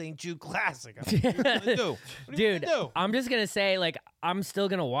mean, the St. Jude Classic. I mean, what are you gonna do? What are you Dude, gonna do? I'm just gonna say, like, I'm still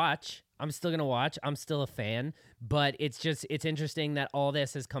gonna watch. I'm still a fan, but it's interesting that all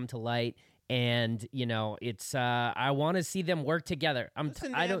this has come to light, and it's I want to see them work together.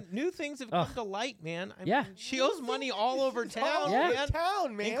 Listen, I man, don't. new things have Ugh. come to light, man. I Yeah. mean, she owes money all over town, Yeah. man.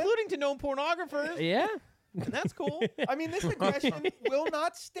 Town, man. Including to known pornographers. Yeah, And that's cool. I mean, this aggression will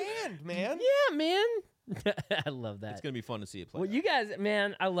not stand, man. yeah, man. I love that. It's gonna be fun to see it play. Well, out. you guys,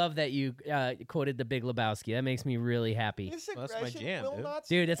 man, I love that you quoted The Big Lebowski. That makes me really happy. This Well, that's my aggression jam, will dude. not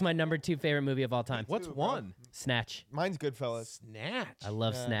Dude, that's my number 2 favorite movie of all time. What's too, bro. one? Snatch. Mine's Goodfellas. Snatch. I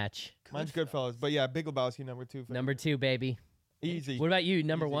love Yeah. Snatch. Mine's Goodfellas. But yeah, Big Lebowski number 2. Number 2, baby. Easy. What about you?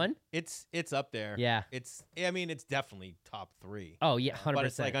 Number Easy. 1? It's up there. Yeah. I mean, it's definitely top 3. Oh yeah, 100%. But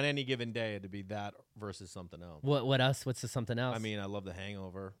it's like on any given day, it'd be that versus something else. What else? What's the something else? I mean, I love The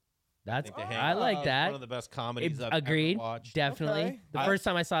Hangover. that's think The I Hangover like is that. One of the best comedies I've Agreed. ever watched. Definitely. Okay. The first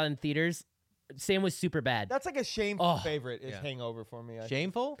time I saw it in theaters, same with Superbad. That's like a shameful Oh. favorite is Yeah. Hangover for me. I think.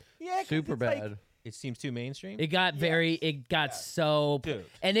 Shameful? Yeah, 'cause Super it's like- bad. It seems too mainstream. It got it got so, Dude.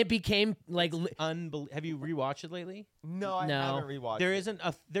 and it became like Have you rewatched it lately? no, I No. haven't rewatched There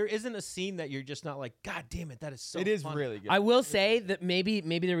it. isn't a scene that you're just not like, God damn it, that is so. It is funny." really good. I will say that maybe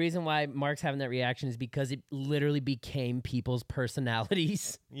the reason why Mark's having that reaction is because it literally became people's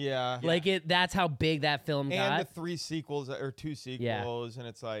personalities. yeah. Like that's how big that film And got. the 3 sequels or 2 sequels, and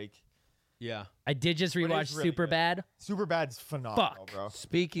it's like Yeah. I did just But rewatch it's really good. Superbad. Superbad's phenomenal, Fuck. bro.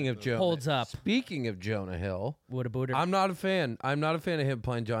 Speaking of Jonah, Holds up. Speaking of Jonah Hill, What a booter. I'm not a fan. I'm not a fan of him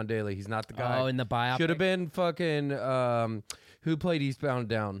playing John Daly. He's not the guy. Oh, in the biopic. Should have been fucking who played Eastbound and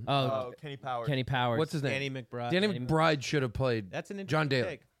Down. Oh, Kenny Powers. Kenny Powers. What's his name? Danny McBride. Danny McBride should have played. That's an interesting John Daly.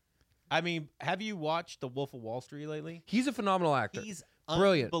 take. I mean, have you watched The Wolf of Wall Street lately? He's a phenomenal actor. He's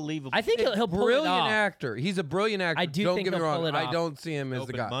Brilliant. unbelievable. I think he'll pull Brilliant it off. actor. He's a brilliant actor. I do Don't think get me he'll wrong. pull it I off. don't see him as the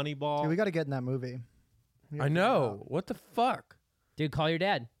Open guy. Moneyball. Dude, we got to get in that movie. I know. What the fuck? Dude, call your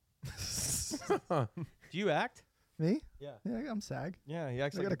dad. Do you act? Me? Yeah. Yeah, I'm SAG. Yeah, he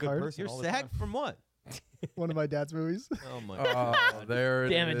acts I like got a a good card. person. You're all the SAG time. from what? One of my dad's movies. Oh my Oh, there it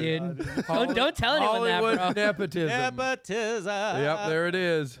Damn it, is. dude. Hollywood- Don't tell anyone that, Hollywood bro. nepotism. Nepotism. Yep, there it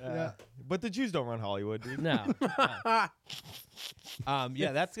is. Yeah. But the Jews don't run Hollywood, dude. No.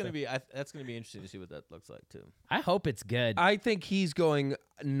 Yeah, that's gonna be interesting to see what that looks like too. I hope it's good. I think he's going,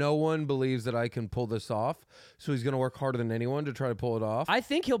 no one believes that I can pull this off, so he's going to work harder than anyone to try to pull it off. I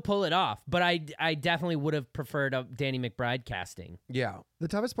think he'll pull it off, but I definitely would have preferred a Danny McBride casting. yeah. The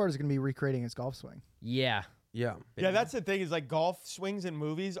toughest part is going to be recreating his golf swing. Yeah. Yeah. Yeah, that's the thing is like golf swings in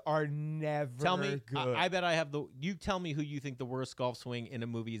movies are never Tell me, good. I bet I have the. You tell me who you think the worst golf swing in a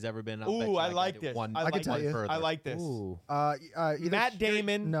movie has ever been. I'll bet Ooh, you I can like do this. One, I can like tell one you. further. I like this. Ooh. Either Matt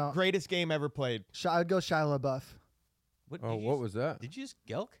Damon, No. greatest game ever played. I'd go Shia LaBeouf. What, Oh, did you what just- was that? Did you just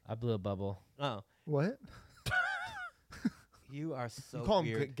gelk? I blew a bubble. Oh, What? you are so You call him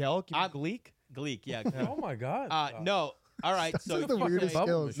weird. Gelk? You mean I'm- Gleek? Gleek, yeah. Oh, my God. No, all right. Those So are the you weirdest say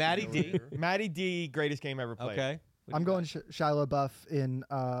skills. Matty D. Matty D, greatest game ever played. Okay. What I'm do you going Shia LaBeouf in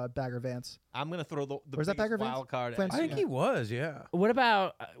Bagger Vance. got? I'm gonna throw the Where's that biggest Bagger Vance? wild card. Fence- I think he was, yeah. What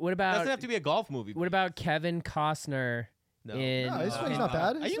about Doesn't have to be a golf movie. what about Kevin Costner No. in No, his swing's not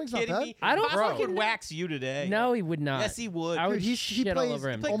bad. Are His you swing's not kidding bad. me? I don't Costner fucking would wax you today. No, he would not. Yes, he would. I would Dude, he shit all plays- over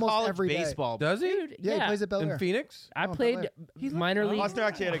him. He played almost college every day. baseball. Does he? Dude, Yeah, he plays at Bel In Air. Phoenix? I Oh, played Bel minor league Foster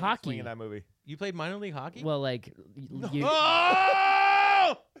actually had a good hockey. swing in that movie. You played minor league hockey? Well, like you,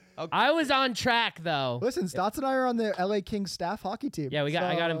 Oh! Okay. I was on track though. Listen, Stotts and I are on the LA Kings staff hockey team. Yeah, I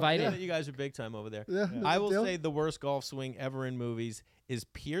got invited. You guys are big time over there. Yeah, I no will big deal. say the worst golf swing ever in movies is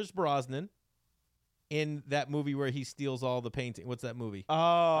Pierce Brosnan in that movie where he steals all the painting. What's that movie?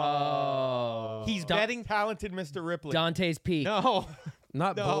 Oh. He's Betting betting. talented Mr. Ripley. Dante's Peak. No.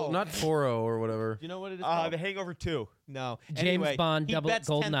 Not No. not Toro or whatever. Do you know what it is called? The Hangover 2. No. James Anyway, Bond, he double bets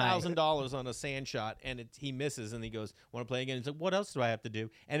GoldenEye. $10,000 on a sand shot, and he misses, and he goes, "Want to play again?" He's like, "What else do I have to do?"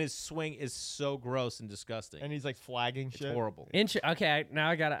 And his swing is so gross and disgusting. And he's like flagging It's shit. horrible. Okay, now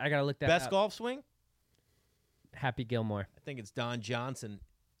I gotta look that Best up. golf swing? Happy Gilmore. I think it's Don Johnson.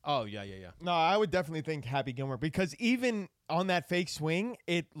 Oh yeah. No, I would definitely think Happy Gilmore because even on that fake swing,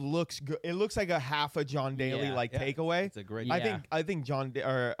 it looks good. It looks like a half a John Daly Yeah. like Yeah. takeaway. It's a great. Yeah. I think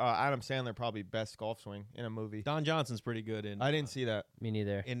Adam Sandler probably best golf swing in a movie. Don Johnson's pretty good in. I didn't see that. Me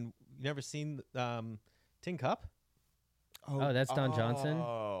neither. In you never seen Tin Cup? Oh, that's Don Johnson?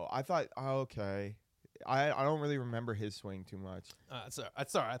 Oh, I thought. Okay, I don't really remember his swing too much. Sorry,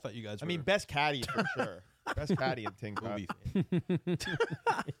 I thought you guys. I mean, best caddy for sure. Best caddy in Tin Cup. movie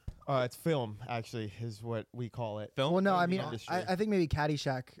It's film actually is what we call it. film. Well, no, I movie mean, industry. I think maybe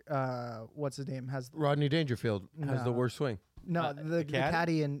Caddyshack. What's his name? Has Rodney Dangerfield has the No. worst swing. no the caddy?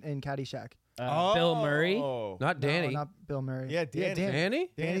 caddy in Caddyshack. Bill Murray. Not Danny. No, not Bill Murray. Yeah, Danny. Danny?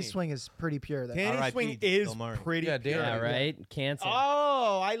 Danny's swing is pretty pure. Though. Danny's R.I.P. swing is Bill Murray. pretty. Yeah, pure. Danny. Yeah, right. Cancel.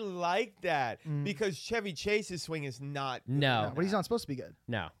 Oh, I like that Mm. because Chevy Chase's swing is not. good. No. But he's not supposed to be good.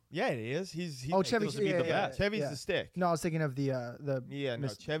 No. Yeah, it is. He's Oh, Chevy- supposed to be yeah, the yeah, best. Chevy's yeah. the stick. No, I was thinking of the Yeah, no,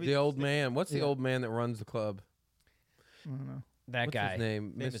 Miss- Chevy's The old stick. man. What's the Yeah. old man that runs the club? I don't know. That What's guy. his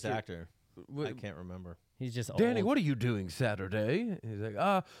name? famous Mr. actor. Wh- I can't remember. He's just Danny, old. what are you doing Saturday? He's like,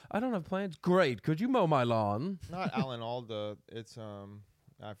 I don't have plans. Great. Could you mow my lawn? Not Alan Alda. It's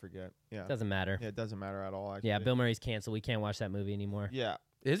I forget. Yeah. Doesn't matter. Yeah, it doesn't matter at all. Actually. Yeah, Bill Murray's canceled. We can't watch that movie anymore. Yeah.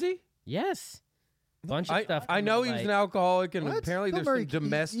 Is he? Yes. Bunch of stuff. I know he was like, an alcoholic, and What? apparently Bill there's Murray, some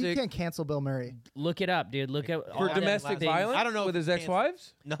domestic You can't cancel Bill Murray. Look it up, dude. Look at for all domestic them violence. I don't know with if his it's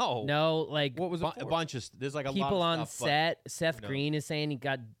ex-wives. No. No, like What was it A for? bunch of. There's like a people lot on of stuff, set. Seth who knows? Green is saying he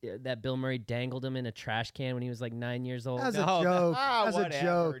got that Bill Murray dangled him in a trash can when he was like 9 years old. As No, a joke. As a whatever,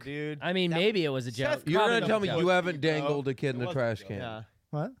 joke. dude. I mean, maybe it was a joke. Seth You're Probably gonna tell me not a you joke. haven't dangled a kid in It a wasn't trash a can? Yeah.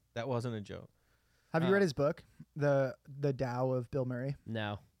 What? That wasn't a joke. Have you read his book, the Tao of Bill Murray?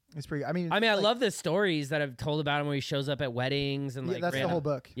 No. It's pretty. I mean, I like, love the stories that I've told about him where he shows up at weddings and Yeah, like that's the random- whole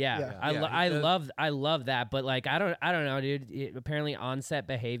book. Yeah, Yeah. I he does. I love that, but like I don't know, dude. Apparently, on-set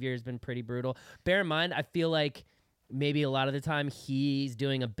behavior has been pretty brutal. Bear in mind, I feel like maybe a lot of the time he's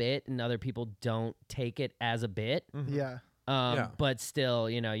doing a bit, and other people don't take it as a bit. Yeah. Yeah. But still,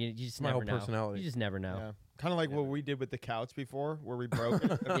 you know, you just My never whole know. personality. You just never know. Yeah. Kind of like what we did with the couch before, where we broke it.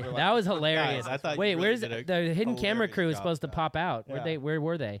 And we were like, That was hilarious. I thought you Wait, really where's did a the hidden camera hilarious crew is job supposed to with that. pop out? Yeah. Where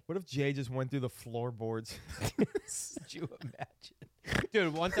were they? what if Jay just went through the floorboards? Could you imagine?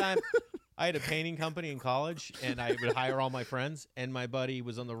 Dude, one time I had a painting company in college, and I would hire all my friends, and my buddy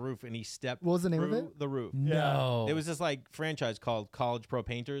was on the roof, and he stepped What was the name of through it? the roof. No. It was this like franchise called College Pro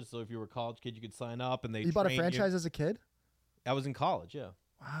Painters. So if you were a college kid, you could sign up, and they You bought a train franchise as a kid? I was in college. Yeah,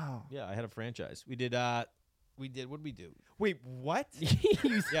 Wow. yeah. I had a franchise. We did. What did we do? Wait, what?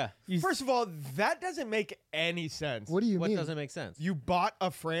 Yeah. First of all, that doesn't make any sense. What do you What mean? doesn't make sense? You bought a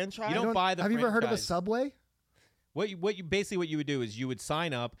franchise? You don't buy the Have you ever heard of a franchise. Subway? What you basically what you would do is you would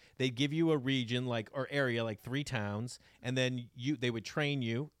sign up. They'd give you a region like or area like 3 towns, and then they would train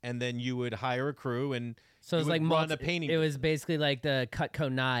you, and then you would hire a crew, and So you it's like would run multi- a painting. It was basically like the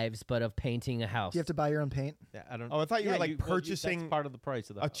Cutco knives, but of painting a house. Do you have to buy your own paint? Yeah, I don't. Oh, I thought you were, like, well, purchasing that's part of the price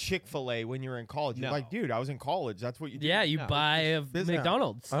of the a house. Chick-fil-A when you were in college. You're No. like, dude, I was in college. That's what you did. Yeah, you No, buy a business.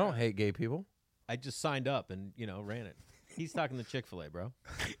 McDonald's. I don't hate gay people. I just signed up and ran it. He's talking to Chick-fil-A, bro.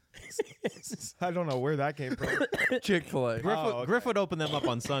 I don't know where that came from. Chick-fil-A. Griff would open them up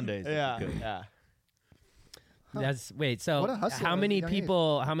on Sundays. if yeah, he could. yeah. That's wait. So What a hustler how at a many young age.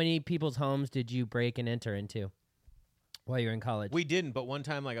 people? How many people's homes did you break and enter into while you were in college? We didn't, but one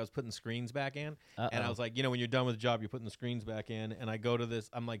time, like, I was putting screens back in, and I Uh-oh. was like, when you're done with the job, you're putting the screens back in, and I go to this,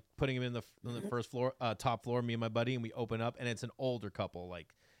 I'm like putting them in the first floor, top floor, me and my buddy, and we open up, and it's an older couple, like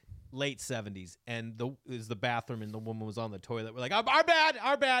late 70s, and is the bathroom, and the woman was on the toilet. We're like, our bad,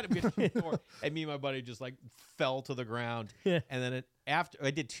 and, we hit the door. And me and my buddy just like fell to the ground. And then after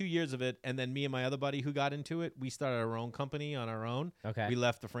I did 2 years of it, and then me and my other buddy who got into it, we started our own company on our own. Okay. We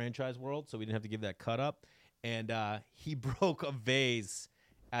left the franchise world, so we didn't have to give that cut up. And he broke a vase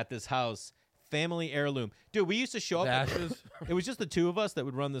at this house, family heirloom. Dude, we used to show up. Ashes. It was just the two of us that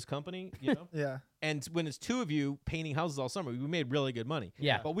would run this company, Yeah. And when it's two of you painting houses all summer, we made really good money.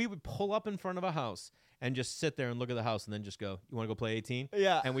 Yeah. But we would pull up in front of a house and just sit there and look at the house and then just go, "You want to go play 18?"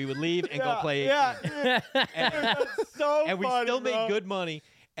 Yeah. And we would leave and go play 18. Yeah. That's so And we funny, still bro. made good money.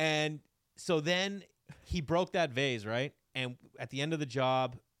 And so then he broke that vase, right? And at the end of the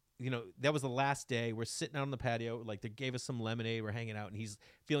job, that was the last day. We're sitting out on the patio. Like, they gave us some lemonade. We're hanging out, and he's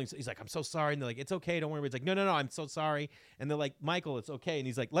like, I'm so sorry. And they're like, it's okay. Don't worry. He's like, no, I'm so sorry. And they're like, Michael, it's okay. And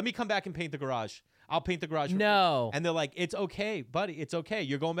he's like, let me come back and paint the garage. I'll paint the garage. for No. free." And they're like, it's okay, buddy. It's okay.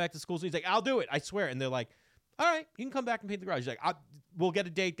 You're going back to school. So he's like, I'll do it. I swear. And they're like, all right, you can come back and paint the garage. He's like, we'll get a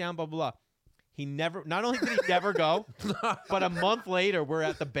date down, blah, blah, blah. Not only did he never go, but a month later, we're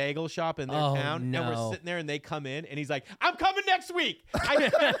at the bagel shop in their town, and we're sitting there, and they come in, and he's like, I'm coming next week. I'm coming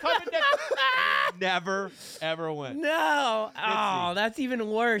next week. Never, ever went. No. Oh, that's even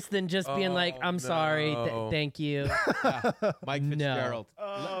worse than just being like, I'm sorry. Thank you. Mike Fitzgerald.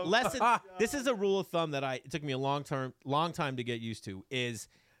 Lesson. This is a rule of thumb that it took me a long time to get used to, is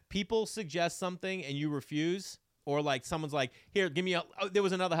people suggest something and you refuse. Or like someone's like, here, give me there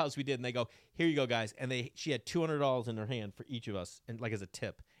was another house we did, and they go, here you go, guys. And she had $200 in her hand for each of us, and like as a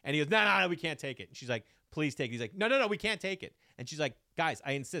tip. And he goes, no, we can't take it. And she's like, please take it. He's like, no, we can't take it. And she's like, guys,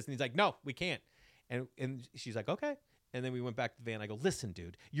 I insist. And he's like, no, we can't. And she's like, okay. And then we went back to the van. I go, listen,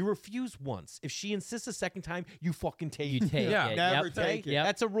 dude, you refuse once. If she insists a second time, you fucking take it. it. Never take it. Yep.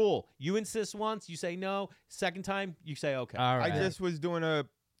 That's a rule. You insist once, you say no. Second time, you say okay. All right. I just was doing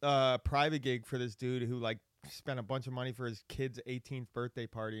a private gig for this dude who like spent a bunch of money for his kid's 18th birthday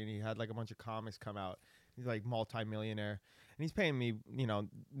party, and he had like a bunch of comics come out. He's like multi-millionaire, and he's paying me,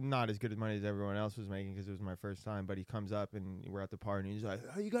 not as good as money as everyone else was making because it was my first time. But he comes up and we're at the party, and he's like,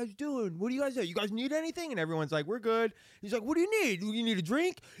 "How you guys doing? What do you guys do? You guys need anything?" And everyone's like, "We're good." He's like, "What do you need? You need a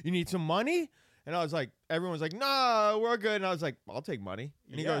drink? You need some money?" And I was like, everyone's like, "Nah, we're good." And I was like, "I'll take money."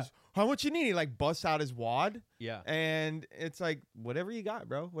 And he goes, "How much you need?" He like busts out his wad. Yeah. And it's like, whatever you got,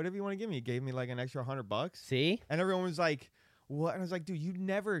 bro. Whatever you want to give me. He gave me like an extra $100. See? And everyone was like, "What?" And I was like, "Dude, you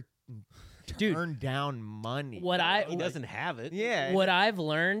never turn down money." He doesn't have it. Yeah. What I've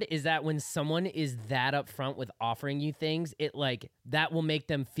learned is that when someone is that upfront with offering you things, it like that will make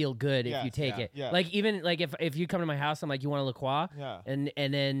them feel good if you take it. yeah. Like even like if you come to my house, I'm like, you want a LaCroix? Yeah. And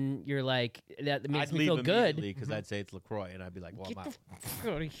then you're like, that makes I'd me leave feel good. because I'd say it's LaCroix, and I'd be like, well, Get I'm the out.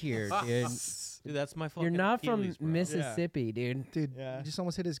 fuck out of here, dude. Dude, that's my fucking You're not from Achilles, bro. Mississippi, dude. Dude, Yeah. you just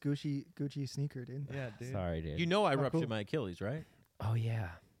almost hit his Gucci sneaker, dude. Yeah, dude. Sorry, dude. You know I ruptured cool. my Achilles, right? Oh yeah.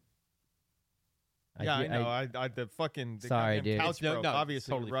 Yeah, I know. I the fucking Sorry, goddamn dude. couch No, broke. no,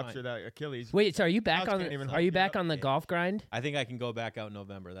 Obviously, totally ruptured that Achilles. Wait, so are you back Couch on? can't even Are hook you you back up. on the Yeah. golf grind? I think I can go back out in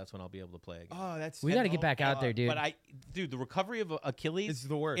November. That's when I'll be able to play again. Oh, that's We got to get back out there, dude. But the recovery of Achilles, It's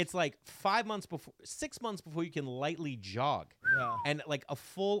the worst. It's like 6 months before you can lightly jog, Yeah. and like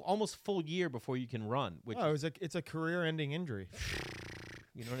almost full year before you can run. Which Oh, it's a career-ending injury.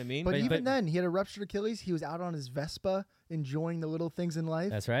 you know what I mean? But But- even then, he had a ruptured Achilles. He was out on his Vespa, enjoying the little things in life.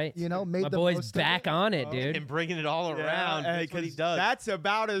 That's right. You know, made My the boy's most of back it. on it, dude. and bringing it all around. Yeah, That's what he 'cause does. That's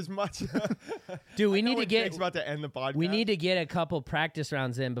about as much. Dude, we I know need to when get Jake's about to end the podcast. we need to get a couple practice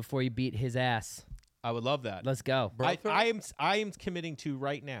rounds in before you beat his ass. I would love that. Let's go. I am committing to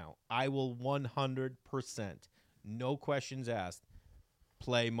right now. I will 100%, no questions asked,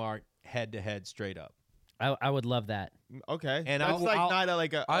 play Mark head to head straight up. I would love that. Okay, And that's not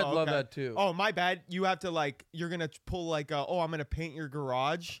like a. I'd oh, love okay. that too. Oh, my bad. You have to like. You're gonna pull like. I'm gonna paint your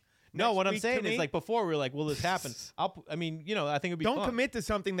garage. No, next what I'm week saying to is me? like before we were like, will this happen? I think it'd be Don't fun. commit to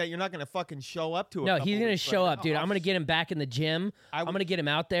something that you're not gonna fucking show up to. No, he's gonna show up, dude. I'm gonna get him back in the gym. I'm gonna get him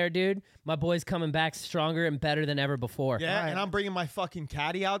out there, dude. My boy's coming back stronger and better than ever before. Yeah, Alright. and I'm bringing my fucking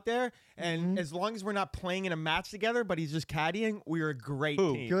caddy out there, and as long as we're not playing in a match together, but he's just caddying, we're a great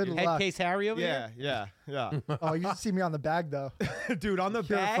Who? team. Good Head luck. case Harry over Yeah, here? yeah. Oh, you should see me on the bag though. Dude, on the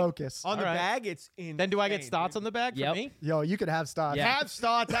Pure bag, focus. on the All right. bag, it's in. Then do I get Stotts on the bag for Yep. me? Yo, you could have Stotts. Yeah. Have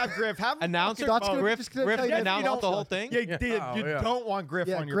Stotts, have Griff, have Announcer? Scott's gonna- Griff, just gonna Griff tell you that announce you don't- the whole thing? You yeah. don't want Griff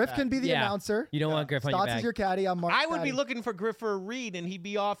Yeah, on your Griff bag. can be the Yeah. announcer. You don't want Griff on your Stotts back. is your caddy. I'm Mark. I would be looking for Griff for a read, and he'd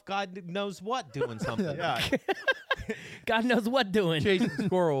be off God knows what doing something. Yeah. God knows what doing. Chasing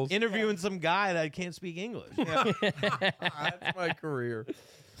squirrels. Interviewing some guy that can't speak English. That's my career.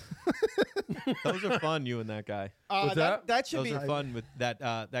 Those are fun, you and that guy. What's that? That should Those be. are fun with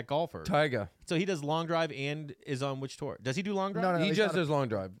that golfer. Tyga. So he does long drive and is on which tour? Does he do long drive? No, He he's just not a- does long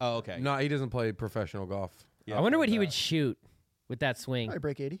drive. Oh, okay. No, he doesn't play professional golf. Yeah, I wonder what he that. would shoot with that swing. Probably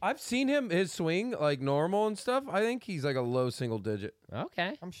break 80. I've seen his swing like normal and stuff. I think he's like a low single digit.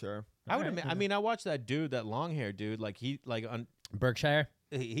 Okay. I'm sure. I would. I mean, I watched that dude, that long hair dude. Like he Berkshire.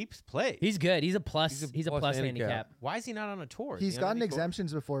 he plays. He's good. He's a plus. He's a He's a plus plus handicap. handicap. Why is he not on a tour? Is He's he on gotten any tour?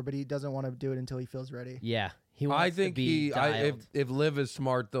 exemptions before, but he doesn't want to do it until he feels ready. Yeah. He wants I think to be if dialed. Liv is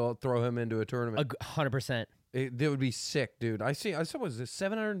smart, they'll throw him into a tournament. 100%. It would be sick, dude. I saw was a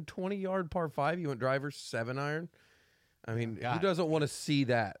 720-yard par 5. You went driver 7-iron. I mean, who God. doesn't want to see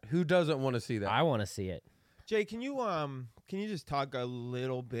that? Who doesn't want to see that? I want to see it. Jay, can you Can you just talk a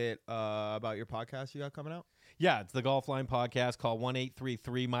little bit about your podcast you got coming out? Yeah, it's the Golf Line podcast called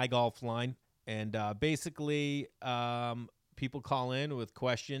 1833 My Golf Line. And basically, people call in with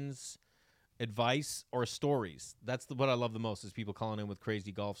questions, advice, or stories. That's what I love the most is people calling in with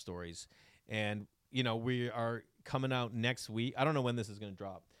crazy golf stories. And, we are coming out next week. I don't know when this is going to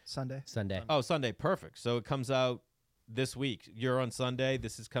drop. Sunday. Oh, Sunday. Perfect. So it comes out this week. You're on Sunday.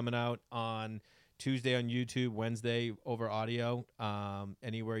 This is coming out on Tuesday on YouTube, Wednesday over audio,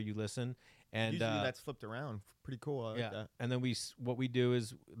 anywhere you listen. And usually that's flipped around. Pretty cool. I like that. And then what we do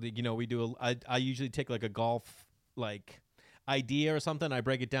is, I usually take like a golf idea or something. I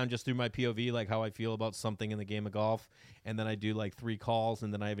break it down just through my POV, like how I feel about something in the game of golf, and then I do like 3 calls,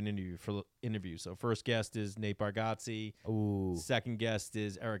 and then I have an interview. So first guest is Nate Bargatze. Ooh. Second guest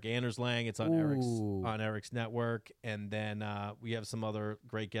is Eric Anderslang. It's on Eric's network, and then we have some other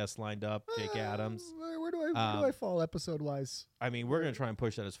great guests lined up. Jake Adams. Where do I fall episode wise? I mean, we're gonna try and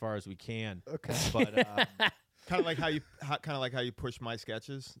push that as far as we can. Okay. But Kind of like how you push my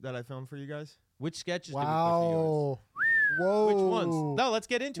sketches that I filmed for you guys. which sketches do we push for yours? Whoa. Which ones? No, let's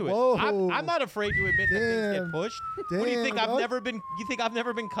get into it. Whoa. I'm not afraid to admit that things get pushed. What do you think? Damn, I've dog. never been. You think I've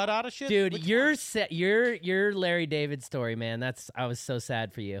never been cut out of shit, Dude, Which your ones? your Larry David story, man. I was so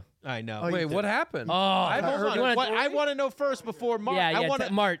sad for you. I know. Oh, Wait, what happened? Oh, I you want to know first before Mark. yeah. I want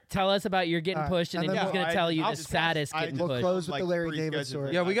to. Mark, tell us about your getting All right, pushed, and and then then he's we'll- gonna tell you I'll the just- saddest I getting We'll pushed. close with the Larry 3 David sketches story.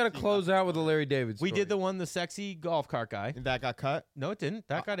 that Yeah, we got to I've seen close out with the Larry David story. We did the sexy golf cart guy. And that got cut. No, it didn't.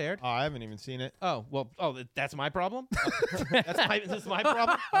 That got aired. Oh, I haven't even seen it. Oh well. Oh, that's my problem. That's my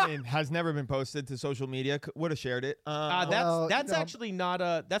problem. I mean, has never been posted to social media. Would have shared it. Well, That's actually not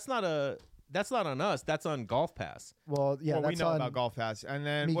a. That's not on us. That's on Golf Pass. Well, yeah, well, we that's know on about Golf Pass. And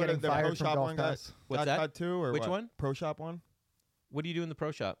then me what getting the fired Pro from Shop Golf one Pass. What's got that? cut too? Or Which what? one? Pro Shop one? What do you do in the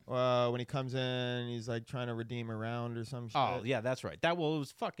pro shop? When he comes in, he's like trying to redeem a round or some shit. Oh yeah, that's right. It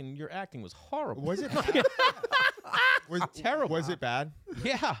was fucking. Your acting was horrible. Was it bad? was terrible. Was it bad?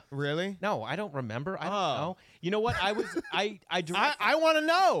 Yeah. Really? No, I don't remember. I don't Oh. know. You know what? I want to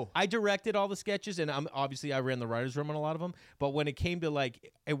know. I directed all the sketches, and obviously I ran the writers' room on a lot of them. But when it came to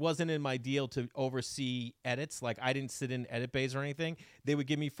it wasn't in my deal to oversee edits. Like I didn't sit in edit bays or anything. They would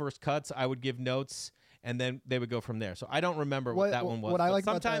give me first cuts. I would give notes, and then they would go from there. So I don't remember what that one was. what I But like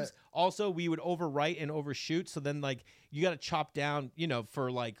about sometimes that- also we would overwrite and overshoot. So then you got to chop down,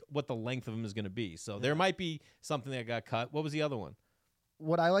 for what the length of them is going to be. So there might be something that got cut. What was the other one?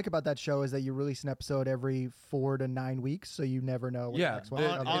 What I like about that show is that you release an episode every 4 to 9 weeks, so you never know. What the Yeah, next one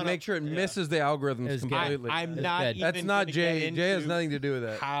they make sure it misses the algorithms It was good. completely. I'm That's not good. even That's not gonna Jay. get Jay has into nothing to do with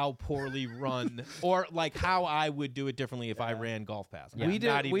that. how poorly run or how I would do it differently if I ran Golf Pass. We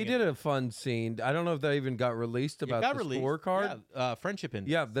did a fun scene. I don't know if that even got released about the scorecard. Yeah, friendship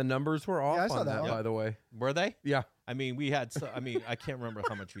index. Yeah, the numbers were off I saw on that that, one. by the way. Were they? Yeah. I mean, we had. I can't remember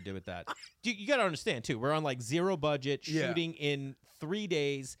how much we did with that. You got to understand too. We're on zero budget, Yeah. shooting in 3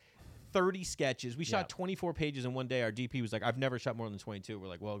 days, 30 sketches. We shot 24 pages in one day. Our DP was like, "I've never shot more than 22." We're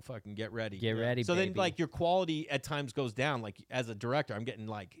like, "Well, fucking get ready." Get ready, So baby. then, your quality at times goes down. As a director, I'm getting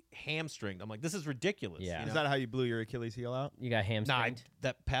hamstringed. I'm like, "This is ridiculous." Yeah. you Is know? that how you blew your Achilles heel out? You got Nah, hamstringed.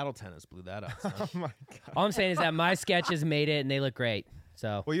 that paddle tennis blew that up. son. Oh my god. All I'm saying is that my sketches made it, and they look great.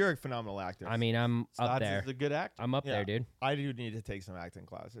 So Well, you're a phenomenal actor. I mean, I'm up Stotts there. is a good actor. I'm up Yeah. there, dude. I do need to take some acting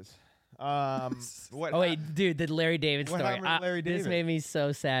classes. What? Oh wait, dude, the Larry David What story. happened to Larry This David? made me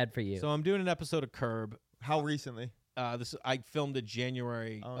so sad for you. So I'm doing an episode of Curb. How recently? I filmed it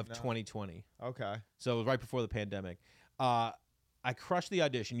January Oh, of no. 2020. Okay. So it was right before the pandemic. I crushed the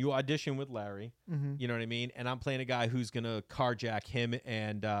audition. You audition with Larry. Mhm. You know what I mean? And I'm playing a guy who's going to carjack him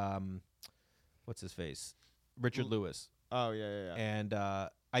and what's his face? Richard Lewis. Oh yeah. And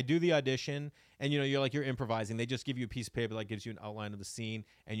I do the audition, and you're improvising. They just give you a piece of paper that gives you an outline of the scene,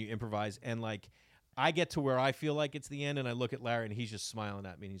 and you improvise. And I get to where I feel like it's the end, and I look at Larry, and he's just smiling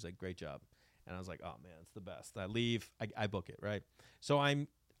at me, and he's like, "Great job." And I was like, "Oh man, it's the best." I leave, I book it, right? So I'm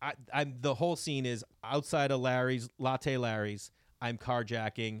the whole scene is outside of Latte Larry's. I'm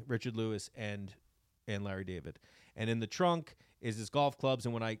carjacking Richard Lewis and Larry David, and in the trunk is his golf clubs.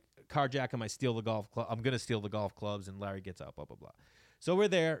 And when I carjack him, I steal the golf club. I'm gonna steal the golf clubs, and Larry gets out. Blah blah blah. So we're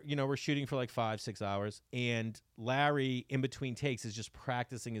there, we're shooting for 5-6 hours, and Larry, in between takes, is just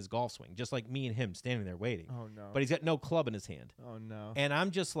practicing his golf swing, just like me and him standing there waiting. Oh no. But he's got no club in his hand. Oh no. And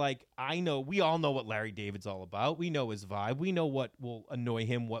I'm just like, we all know what Larry David's all about. We know his vibe. We know what will annoy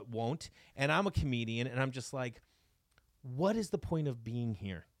him, what won't. And I'm a comedian, and I'm just like, what is the point of being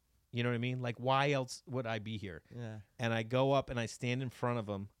here? You know what I mean? Why else would I be here? Yeah. And I go up and I stand in front of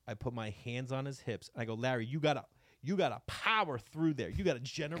him. I put my hands on his hips. And I go, Larry, you You got to power through there. You got to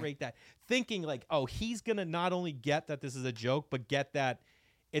generate that thinking like, oh, he's going to not only get that this is a joke, but get that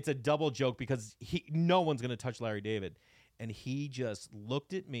it's a double joke because no one's going to touch Larry David. And he just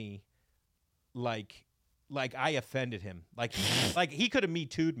looked at me like I offended him. Like he could have Me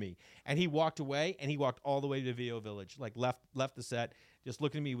Too'd me. And he walked away, and he walked all the way to Video Village, like left the set, just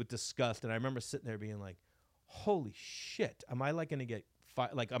looking at me with disgust. And I remember sitting there being like, holy shit, am I like going to get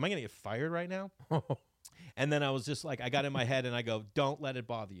am I going to get fired right now? And then I was just like, I got in my head and I go, don't let it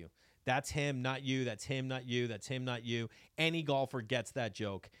bother you. That's him, not you. That's him, not you. That's him, not you. Any golfer gets that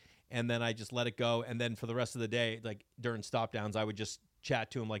joke. And then I just let it go. And then for the rest of the day, like during stop downs, I would just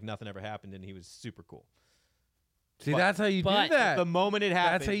chat to him like nothing ever happened. And he was super cool. See, that's how you do but that. The moment it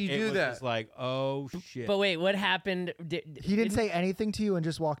happened, That's how you it do was that. just like, oh, shit. But wait, what happened? He didn't say anything to you and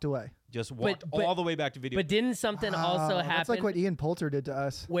just walked away. Just walked but- all the way back to Video But didn't something also happen? That's like what Ian Poulter did to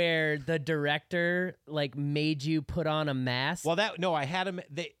us. where the director like made you put on a mask? Well, I had him.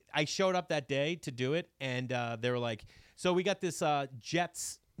 I showed up that day to do it, and they were like, "So we got this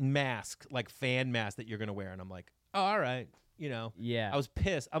Jets mask, like fan mask that you're gonna wear," and I'm like, "Oh, all right, you know." Yeah. I was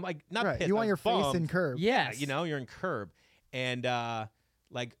pissed. I'm like, not Right. pissed. You I want your was face bummed. in curb. Yes. You know, you're in curb, and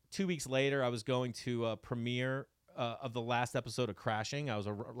like 2 weeks later, I was going to a premiere of the last episode of Crashing. I was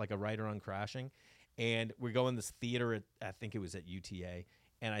a writer on Crashing, and we're going to this theater I think it was at UTA.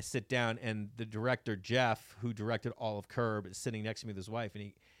 And I sit down, and the director, Jeff, who directed all of Curb, is sitting next to me with his wife.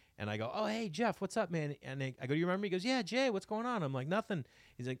 And I go, oh, hey, Jeff, what's up, man? And I go, you remember me? He goes, yeah, Jay, what's going on? I'm like, nothing.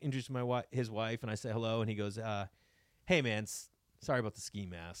 He's like, introduced his wife, and I say hello. And he goes, hey, man, sorry about the ski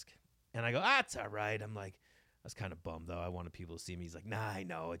mask. And I go, it's all right. I'm like, I was kind of bummed, though. I wanted people to see me. He's like, nah, I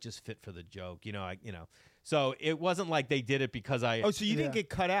know. It just fit for the joke. So it wasn't like they did it because I. Oh, so you didn't get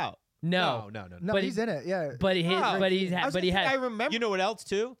cut out? no. No. No, But he's in it. Yeah. But he, Oh, but he, I was but he gonna say, I had. remember. You know what else,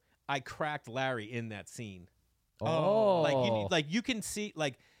 too? I cracked Larry in that scene. Oh, Like you can see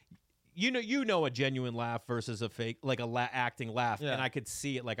like you know a genuine laugh versus a fake like acting laugh, Yeah. and I could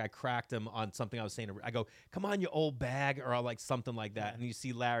see it. Like I cracked him on something I was saying. I go, "Come on, you old bag," or like something like that, and you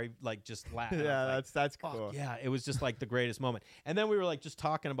see Larry like just laugh. and I Yeah, was that's like, cool. "Fuck yeah!" It was just like the greatest moment. And then we were like just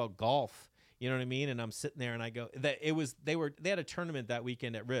talking about golf. You know what I mean? And I'm sitting there, and I go, "That it was they had a tournament that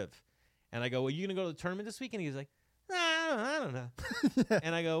weekend at Riv," and I go, "Well, you gonna go to the tournament this weekend?" He's like, I don't know.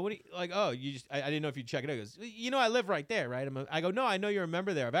 And I go, what do you like? Oh, you just, I didn't know if you'd check it out. He goes, I live right there, right? I go, no, I know you're a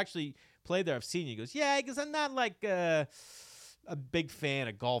member there. I've actually played there. I've seen you. He goes, yeah, because I'm not like a big fan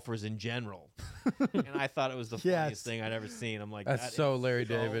of golfers in general. And I thought it was the funniest thing I'd ever seen. I'm like, That's that so is Larry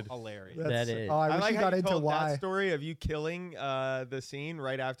so David. hilarious. That is. Oh, I wish like you how got you into told why. that story of you killing the scene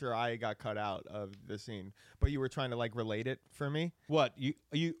right after I got cut out of the scene, but you were trying to like relate it for me. What you?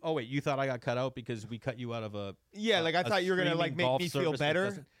 Oh wait, you thought I got cut out because we cut you out of a? Yeah, like I a thought you were gonna like streaming make golf me feel service that better.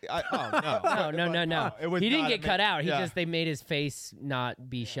 doesn't- Oh no. No. it was He didn't not get a cut ma- out. yeah. They made his face not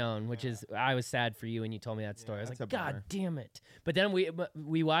be shown, which is I was sad for you when you told me that story. I was that's like, a bummer. God damn it! But then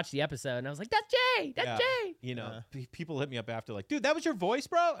we watched the episode, and I was like, That's Jay. That's Yeah. Jay. You know, people hit me up after like, dude, that was your voice,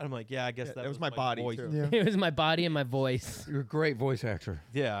 bro. And I'm like, yeah, I guess Yeah, that that was my body, voice. too. Yeah. It was my body and my voice. You're a great voice actor.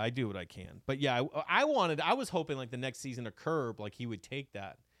 Yeah, I do what I can. But yeah, I was hoping like the next season of Curb, like he would take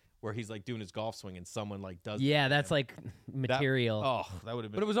that where he's like doing his golf swing and someone like does. Yeah, it to that's him. like material. Oh, that would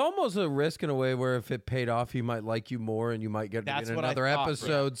have been. But it was almost a risk in a way where if it paid off, he might like you more and you might get That's in what I another thought,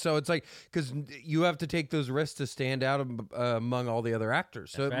 episode. So it's like, because you have to take those risks to stand out among all the other actors.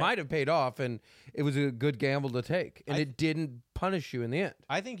 So That's it right. might have paid off and it was a good gamble to take. And it didn't punish you in the end.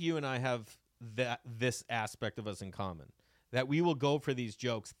 I think you and I have this aspect of us in common. That we will go for these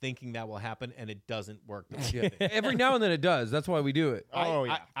jokes thinking that will happen and it doesn't work. the way we think. Every now and then it does. That's why we do it. Oh,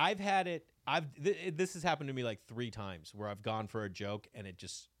 yeah. I've had it. This has happened to me like 3 times where I've gone for a joke and it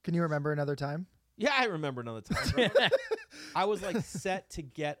just. Can you remember another time? Yeah, I remember another time. I was like set to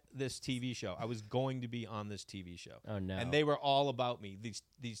get this TV show. I was going to be on this TV show. Oh, no. And they were all about me.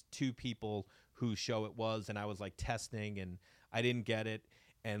 These 2 people whose show it was, and I was like testing, and I didn't get it.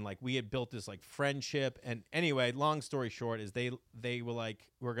 And like we had built this like friendship. And anyway, long story short is they were like,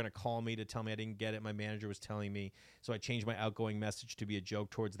 we're gonna call me to tell me I didn't get it. My manager was telling me, so I changed my outgoing message to be a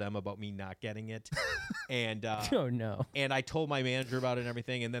joke towards them about me not getting it. And Oh no. and I told my manager about it and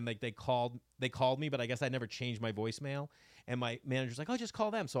everything, and then like they called me, but I guess I never changed my voicemail. And my manager's like, "Oh, just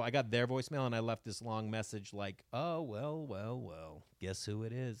call them." So I got their voicemail, and I left this long message like, "Oh, well, guess who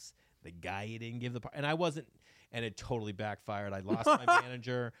it is? The guy you didn't give the part." And I wasn't, and it totally backfired. I lost my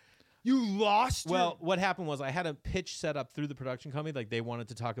manager. You lost. Well, what happened was I had a pitch set up through the production company, like they wanted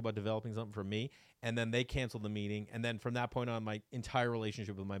to talk about developing something for me, and then they canceled the meeting. And then from that point on, my entire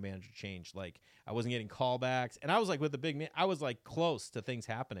relationship with my manager changed. Like I wasn't getting callbacks, and I was like with the big man, I was like close to things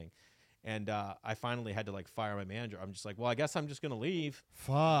happening. And I finally had to like fire my manager. I'm just like, well, I guess I'm just gonna leave.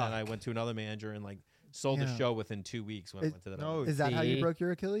 Fuck. And I went to another manager and like sold the Yeah. show within 2 weeks when I went to that. no. other- Is that how you See? broke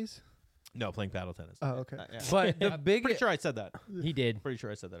your Achilles? No, playing paddle tennis. Oh, okay. But the big, Pretty sure I said that. He did. Pretty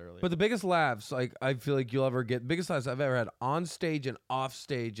sure I said that earlier. but the biggest laughs, like I feel like you'll ever get, biggest laughs I've ever had on stage and off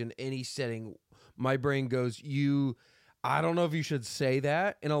stage in any setting. My brain goes, I don't know if you should say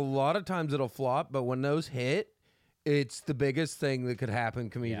that, and a lot of times it'll flop. But when those hit, it's the biggest thing that could happen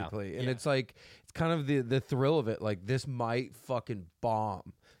comedically, and it's like it's kind of the thrill of it. Like this might fucking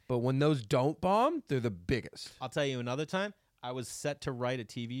bomb, but when those don't bomb, they're the biggest. I'll tell you another time. I was set to write a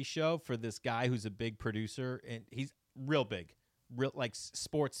TV show for this guy who's a big producer, and he's real big, real like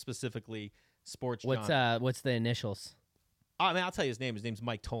sports specifically, sports. genre. What's the initials? I mean, I'll tell you his name. His name's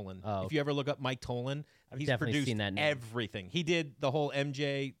Mike Tolan. Oh, if you ever look up Mike Tolan, he's definitely produced seen that name. everything. He did the whole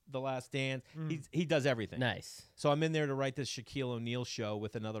MJ, The Last Dance. He does everything. Nice. So I'm in there to write this Shaquille O'Neal show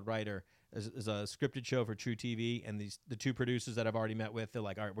with another writer. There's a scripted show for True TV, and the two producers that I've already met with, they're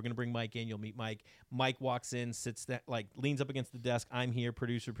like, all right, we're gonna bring Mike in. You'll meet Mike. Mike walks in, sits there, like leans up against the desk. I'm here,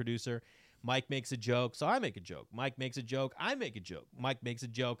 producer. Mike makes a joke, so I make a joke. Mike makes a joke, I make a joke. Mike makes a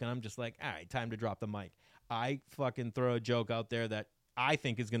joke, and I'm just like, all right, time to drop the mic. I fucking throw a joke out there that I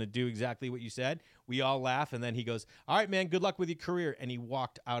think is going to do exactly what you said. We all laugh, and then he goes, all right, man, good luck with your career. And he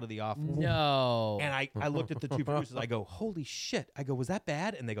walked out of the office. No. And I looked at the two producers. I go, holy shit. I go, was that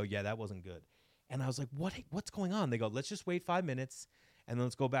bad? And they go, yeah, that wasn't good. And I was like, what's going on? They go, let's just wait 5 minutes, and then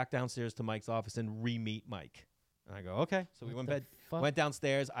let's go back downstairs to Mike's office and re-meet Mike. And I go, okay. So we went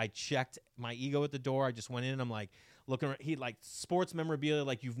downstairs. I checked my ego at the door. I just went in, and I'm like, looking around. He like sports memorabilia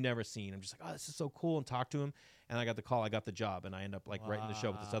like you've never seen. I'm just like, oh, this is so cool, and talk to him. And I got the call. I got the job, and I end up like writing the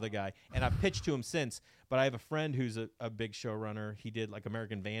show with this other guy. And I've pitched to him since. But I have a friend who's a big showrunner. He did like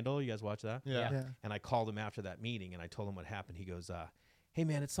American Vandal. You guys watch that? Yeah. And I called him after that meeting, and I told him what happened. He goes, hey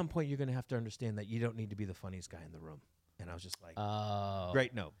man, at some point you're gonna have to understand that you don't need to be the funniest guy in the room. And I was just like,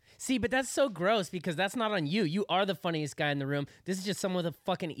 great note. See, but that's so gross because that's not on you. You are the funniest guy in the room. This is just someone with a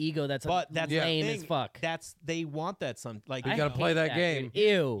fucking ego that's That's lame the as thing. fuck. They want that like You I gotta play hate that game. dude.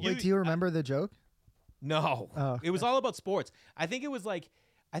 Ew. Wait, do you remember the joke? No. Oh, It was all about sports. I think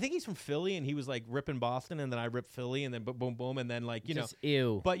he's from Philly, and he was like ripping Boston, and then I ripped Philly, and then boom, boom, boom, and then like, you know. Just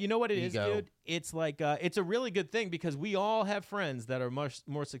ew. But you know what it is, Ego. dude? It's like it's a really good thing because we all have friends that are much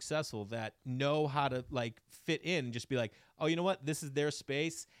more successful that know how to like fit in and just be like, oh, you know what? This is their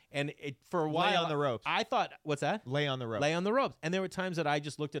space. And for a while, Lay on the ropes. I thought, what's that? Lay on the rope. Lay on the ropes. And there were times that I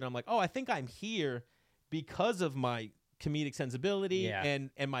just looked at it, I'm like, oh, I think I'm here because of my comedic sensibility Yeah.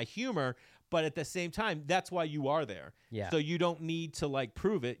 and my humor. But at the same time, that's why you are there. Yeah. So you don't need to like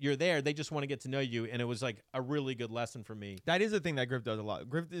prove it. You're there. They just want to get to know you. And it was like a really good lesson for me. That is the thing that Griff does a lot.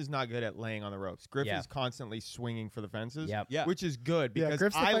 Griff is not good at laying on the ropes. Griff Yeah. is constantly swinging for the fences, Yep. Yeah. which is good yeah. because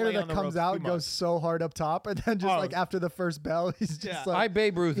Griff's the I fighter lay that on the comes ropes out too and goes much. so hard up top, and then just Oh. like after the first bell, he's just Yeah. like. I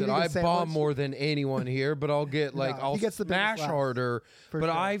Babe Ruth it. eating a I bomb sandwich. more than anyone here, but I'll get like No, I'll he gets the biggest smash laughs, harder. for But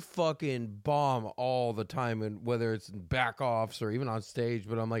sure. I fucking bomb all the time, and whether it's in back offs or even on stage.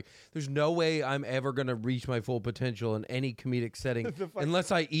 But I'm like, there's no way I'm ever gonna reach my full potential in any comedic setting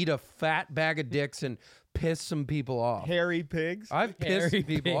unless I eat a fat bag of dicks and piss some people off. Hairy Pigs. I've pissed Hairy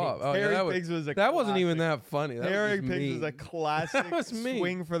people Pigs. off. Oh, yeah, Hairy that was, Pigs was a that wasn't even classic. that funny. That Hairy was just Pigs mean. is a classic was mean.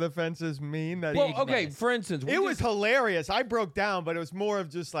 swing for the fences meme. That Well, he- okay. For instance, we It was just- hilarious. I broke down, but it was more of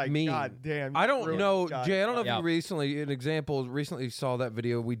just like, Mean. God damn. I don't ruined know, God. Jay. I don't know if Yeah. you recently saw that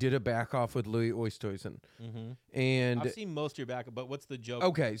video. We did a back off with Louis Oosthuizen, and I've seen most of your back, but what's the joke?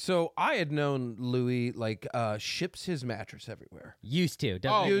 okay, so I had known Louis like ships his mattress everywhere. Used to. Oh,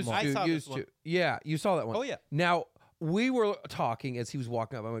 Doesn't Used anymore. I to, saw this used one. to. Yeah, you saw that one. Oh, yeah. Now we were talking as he was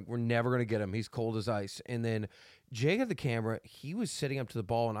walking up. I'm like, we're never gonna get him. He's cold as ice. And then Jay had the camera. He was sitting up to the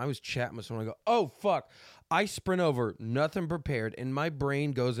ball, and I was chatting with someone. I go, oh fuck! I sprint over, nothing prepared, and my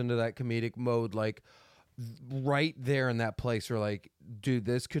brain goes into that comedic mode, like right there in that place. Where like, dude,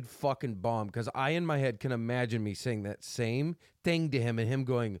 this could fucking bomb. Because I in my head can imagine me saying that same thing to him, and him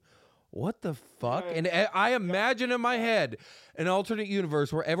going, what the fuck? And I imagine in my head an alternate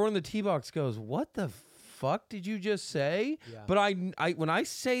universe where everyone in the T box goes, what the fuck did you just say? But I when I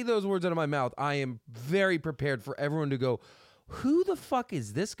say those words out of my mouth, I am very prepared for everyone to go, who the fuck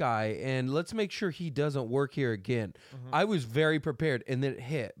is this guy? And let's make sure he doesn't work here again. I was very prepared, and then it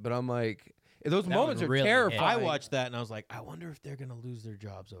hit. But I'm like, those moments would are really hit. terrifying. I watched that and I was like, I wonder if they're gonna lose their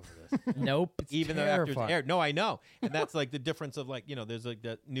jobs over this. Nope. Even though after it's terrifying. aired. No, I know. And that's like the difference of like, you know, there's like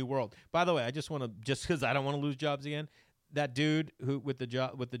that new world. By the way, I just want to, just because I don't want to lose jobs again, that dude who with the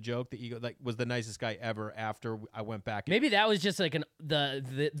joke, the ego, like was the nicest guy ever after I went back. Maybe that was just like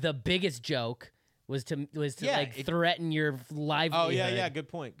the biggest joke was to Yeah, like threaten your livelihood. Oh yeah, good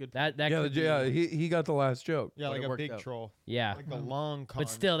point. Good. That Yeah, could be- yeah. He got the last joke. Yeah, But like it a worked big out. troll. yeah. Like the long con. But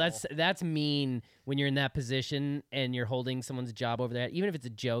still, troll. that's mean when you're in that position and you're holding someone's job over there. Even if it's a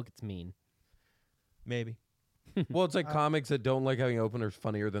joke, it's mean. Maybe. Well, it's like comics that don't like having openers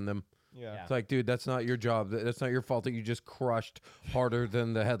funnier than them. Yeah. It's like, dude, that's not your job. That's not your fault that you just crushed harder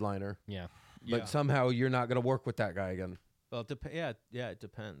than the headliner. Yeah. But somehow you're not going to work with that guy again. Well, it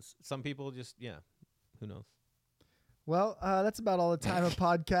depends. Some people just who knows. Well, that's about all the time a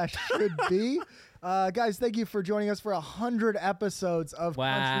podcast should be. Guys, thank you for joining us for 100 episodes of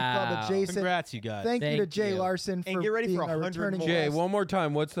Country Club Adjacent. Congrats, you guys. Thank you to Thank Jay you. Larson for And get ready being for a 100 returning more. Jay, guest. one more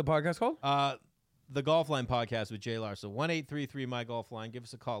time. What's the podcast called? The Golf Line Podcast with Jay Larson. 1-833 My Golf Line. Give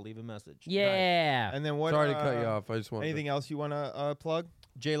us a call. Leave a message. Yeah. And then what? Sorry to cut you off. I just want Anything else you want to plug?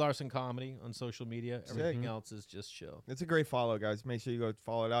 Jay Larson Comedy on social media. Everything Sick. else is just show. It's a great follow, guys. Make sure you go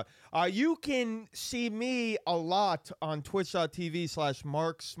follow it out. You can see me a lot on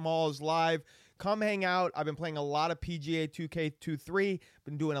twitch.tv/Mark Smalls Live. Come hang out. I've been playing a lot of PGA 2K23.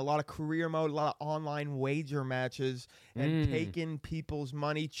 Been doing a lot of career mode, a lot of online wager matches, and taking people's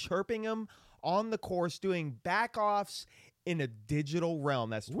money, chirping them on the course, doing back-offs in a digital realm.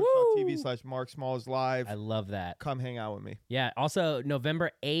 That's twitch.tv/Mark Smalls Live. I love that. Come hang out with me. Yeah. Also,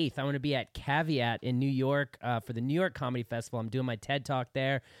 November 8th, I'm going to be at Caveat in New York for the New York Comedy Festival. I'm doing my TED Talk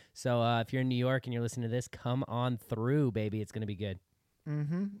there. So if you're in New York and you're listening to this, come on through, baby. It's going to be good.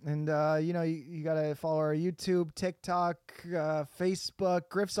 Mm-hmm. And, you got to follow our YouTube, TikTok, Facebook.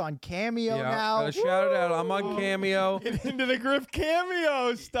 Griff's on Cameo now. Gotta shout it out. I'm on Cameo. Get into the Griff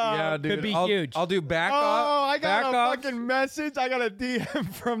Cameo stuff. Yeah, dude. Could be I'll, huge. I'll do back Oh, off. I got back a offs. fucking message. I got a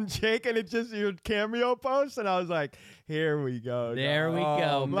DM from Jake, and it's just your Cameo post, and I was like, "Here we go." There we Oh,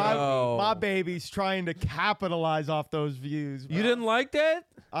 go. My, no. my baby's trying to capitalize off those views. You didn't like that?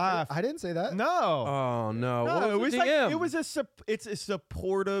 I didn't say that. no. Oh no! What No, it was the like DM? it was it's a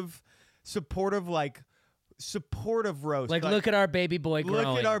supportive roast. Like, look at our baby boy growing.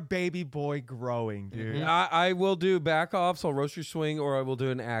 look at our baby boy growing, dude. I will do back offs. I'll roast your swing, or I will do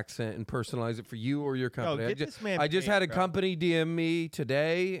an accent and personalize it for you or your company. get this man I just paid, had a bro. company DM me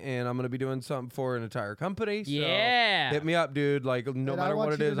today, and I'm going to be doing something for an entire company. So Yeah. hit me up, dude. Like no and I matter want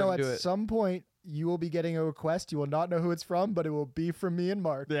what you it is, to know I can do at it. some point you will be getting a request. You will not know who it's from, but it will be from me and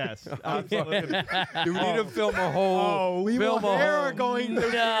Mark. Yes, absolutely. Do we need to film a whole? Oh, we film will. a There whole. are going to be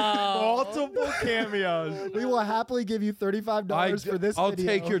No. multiple cameos. We will happily give you $35 for this I'll video.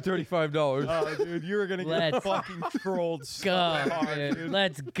 take your $35. Oh, dude, you're gonna get Let's fucking trolled so Go, hard, dude. dude.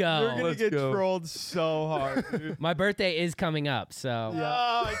 Let's You're go. gonna Let's get go. trolled so hard, dude. My birthday is coming up, so Oh,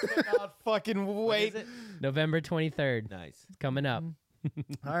 I cannot fucking wait. November 23rd. Nice. It's coming up.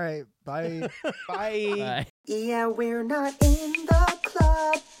 All right. Bye. Bye. Bye. Yeah, we're not in the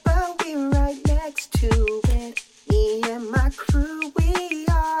club, but we're right next to it. Me and my crew, we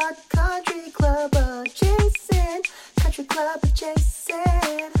are Country Club Adjacent. Country Club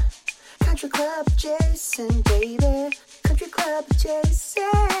Adjacent. Country Club Adjacent, baby. Country Club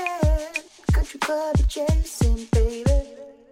Adjacent. Country Club Adjacent.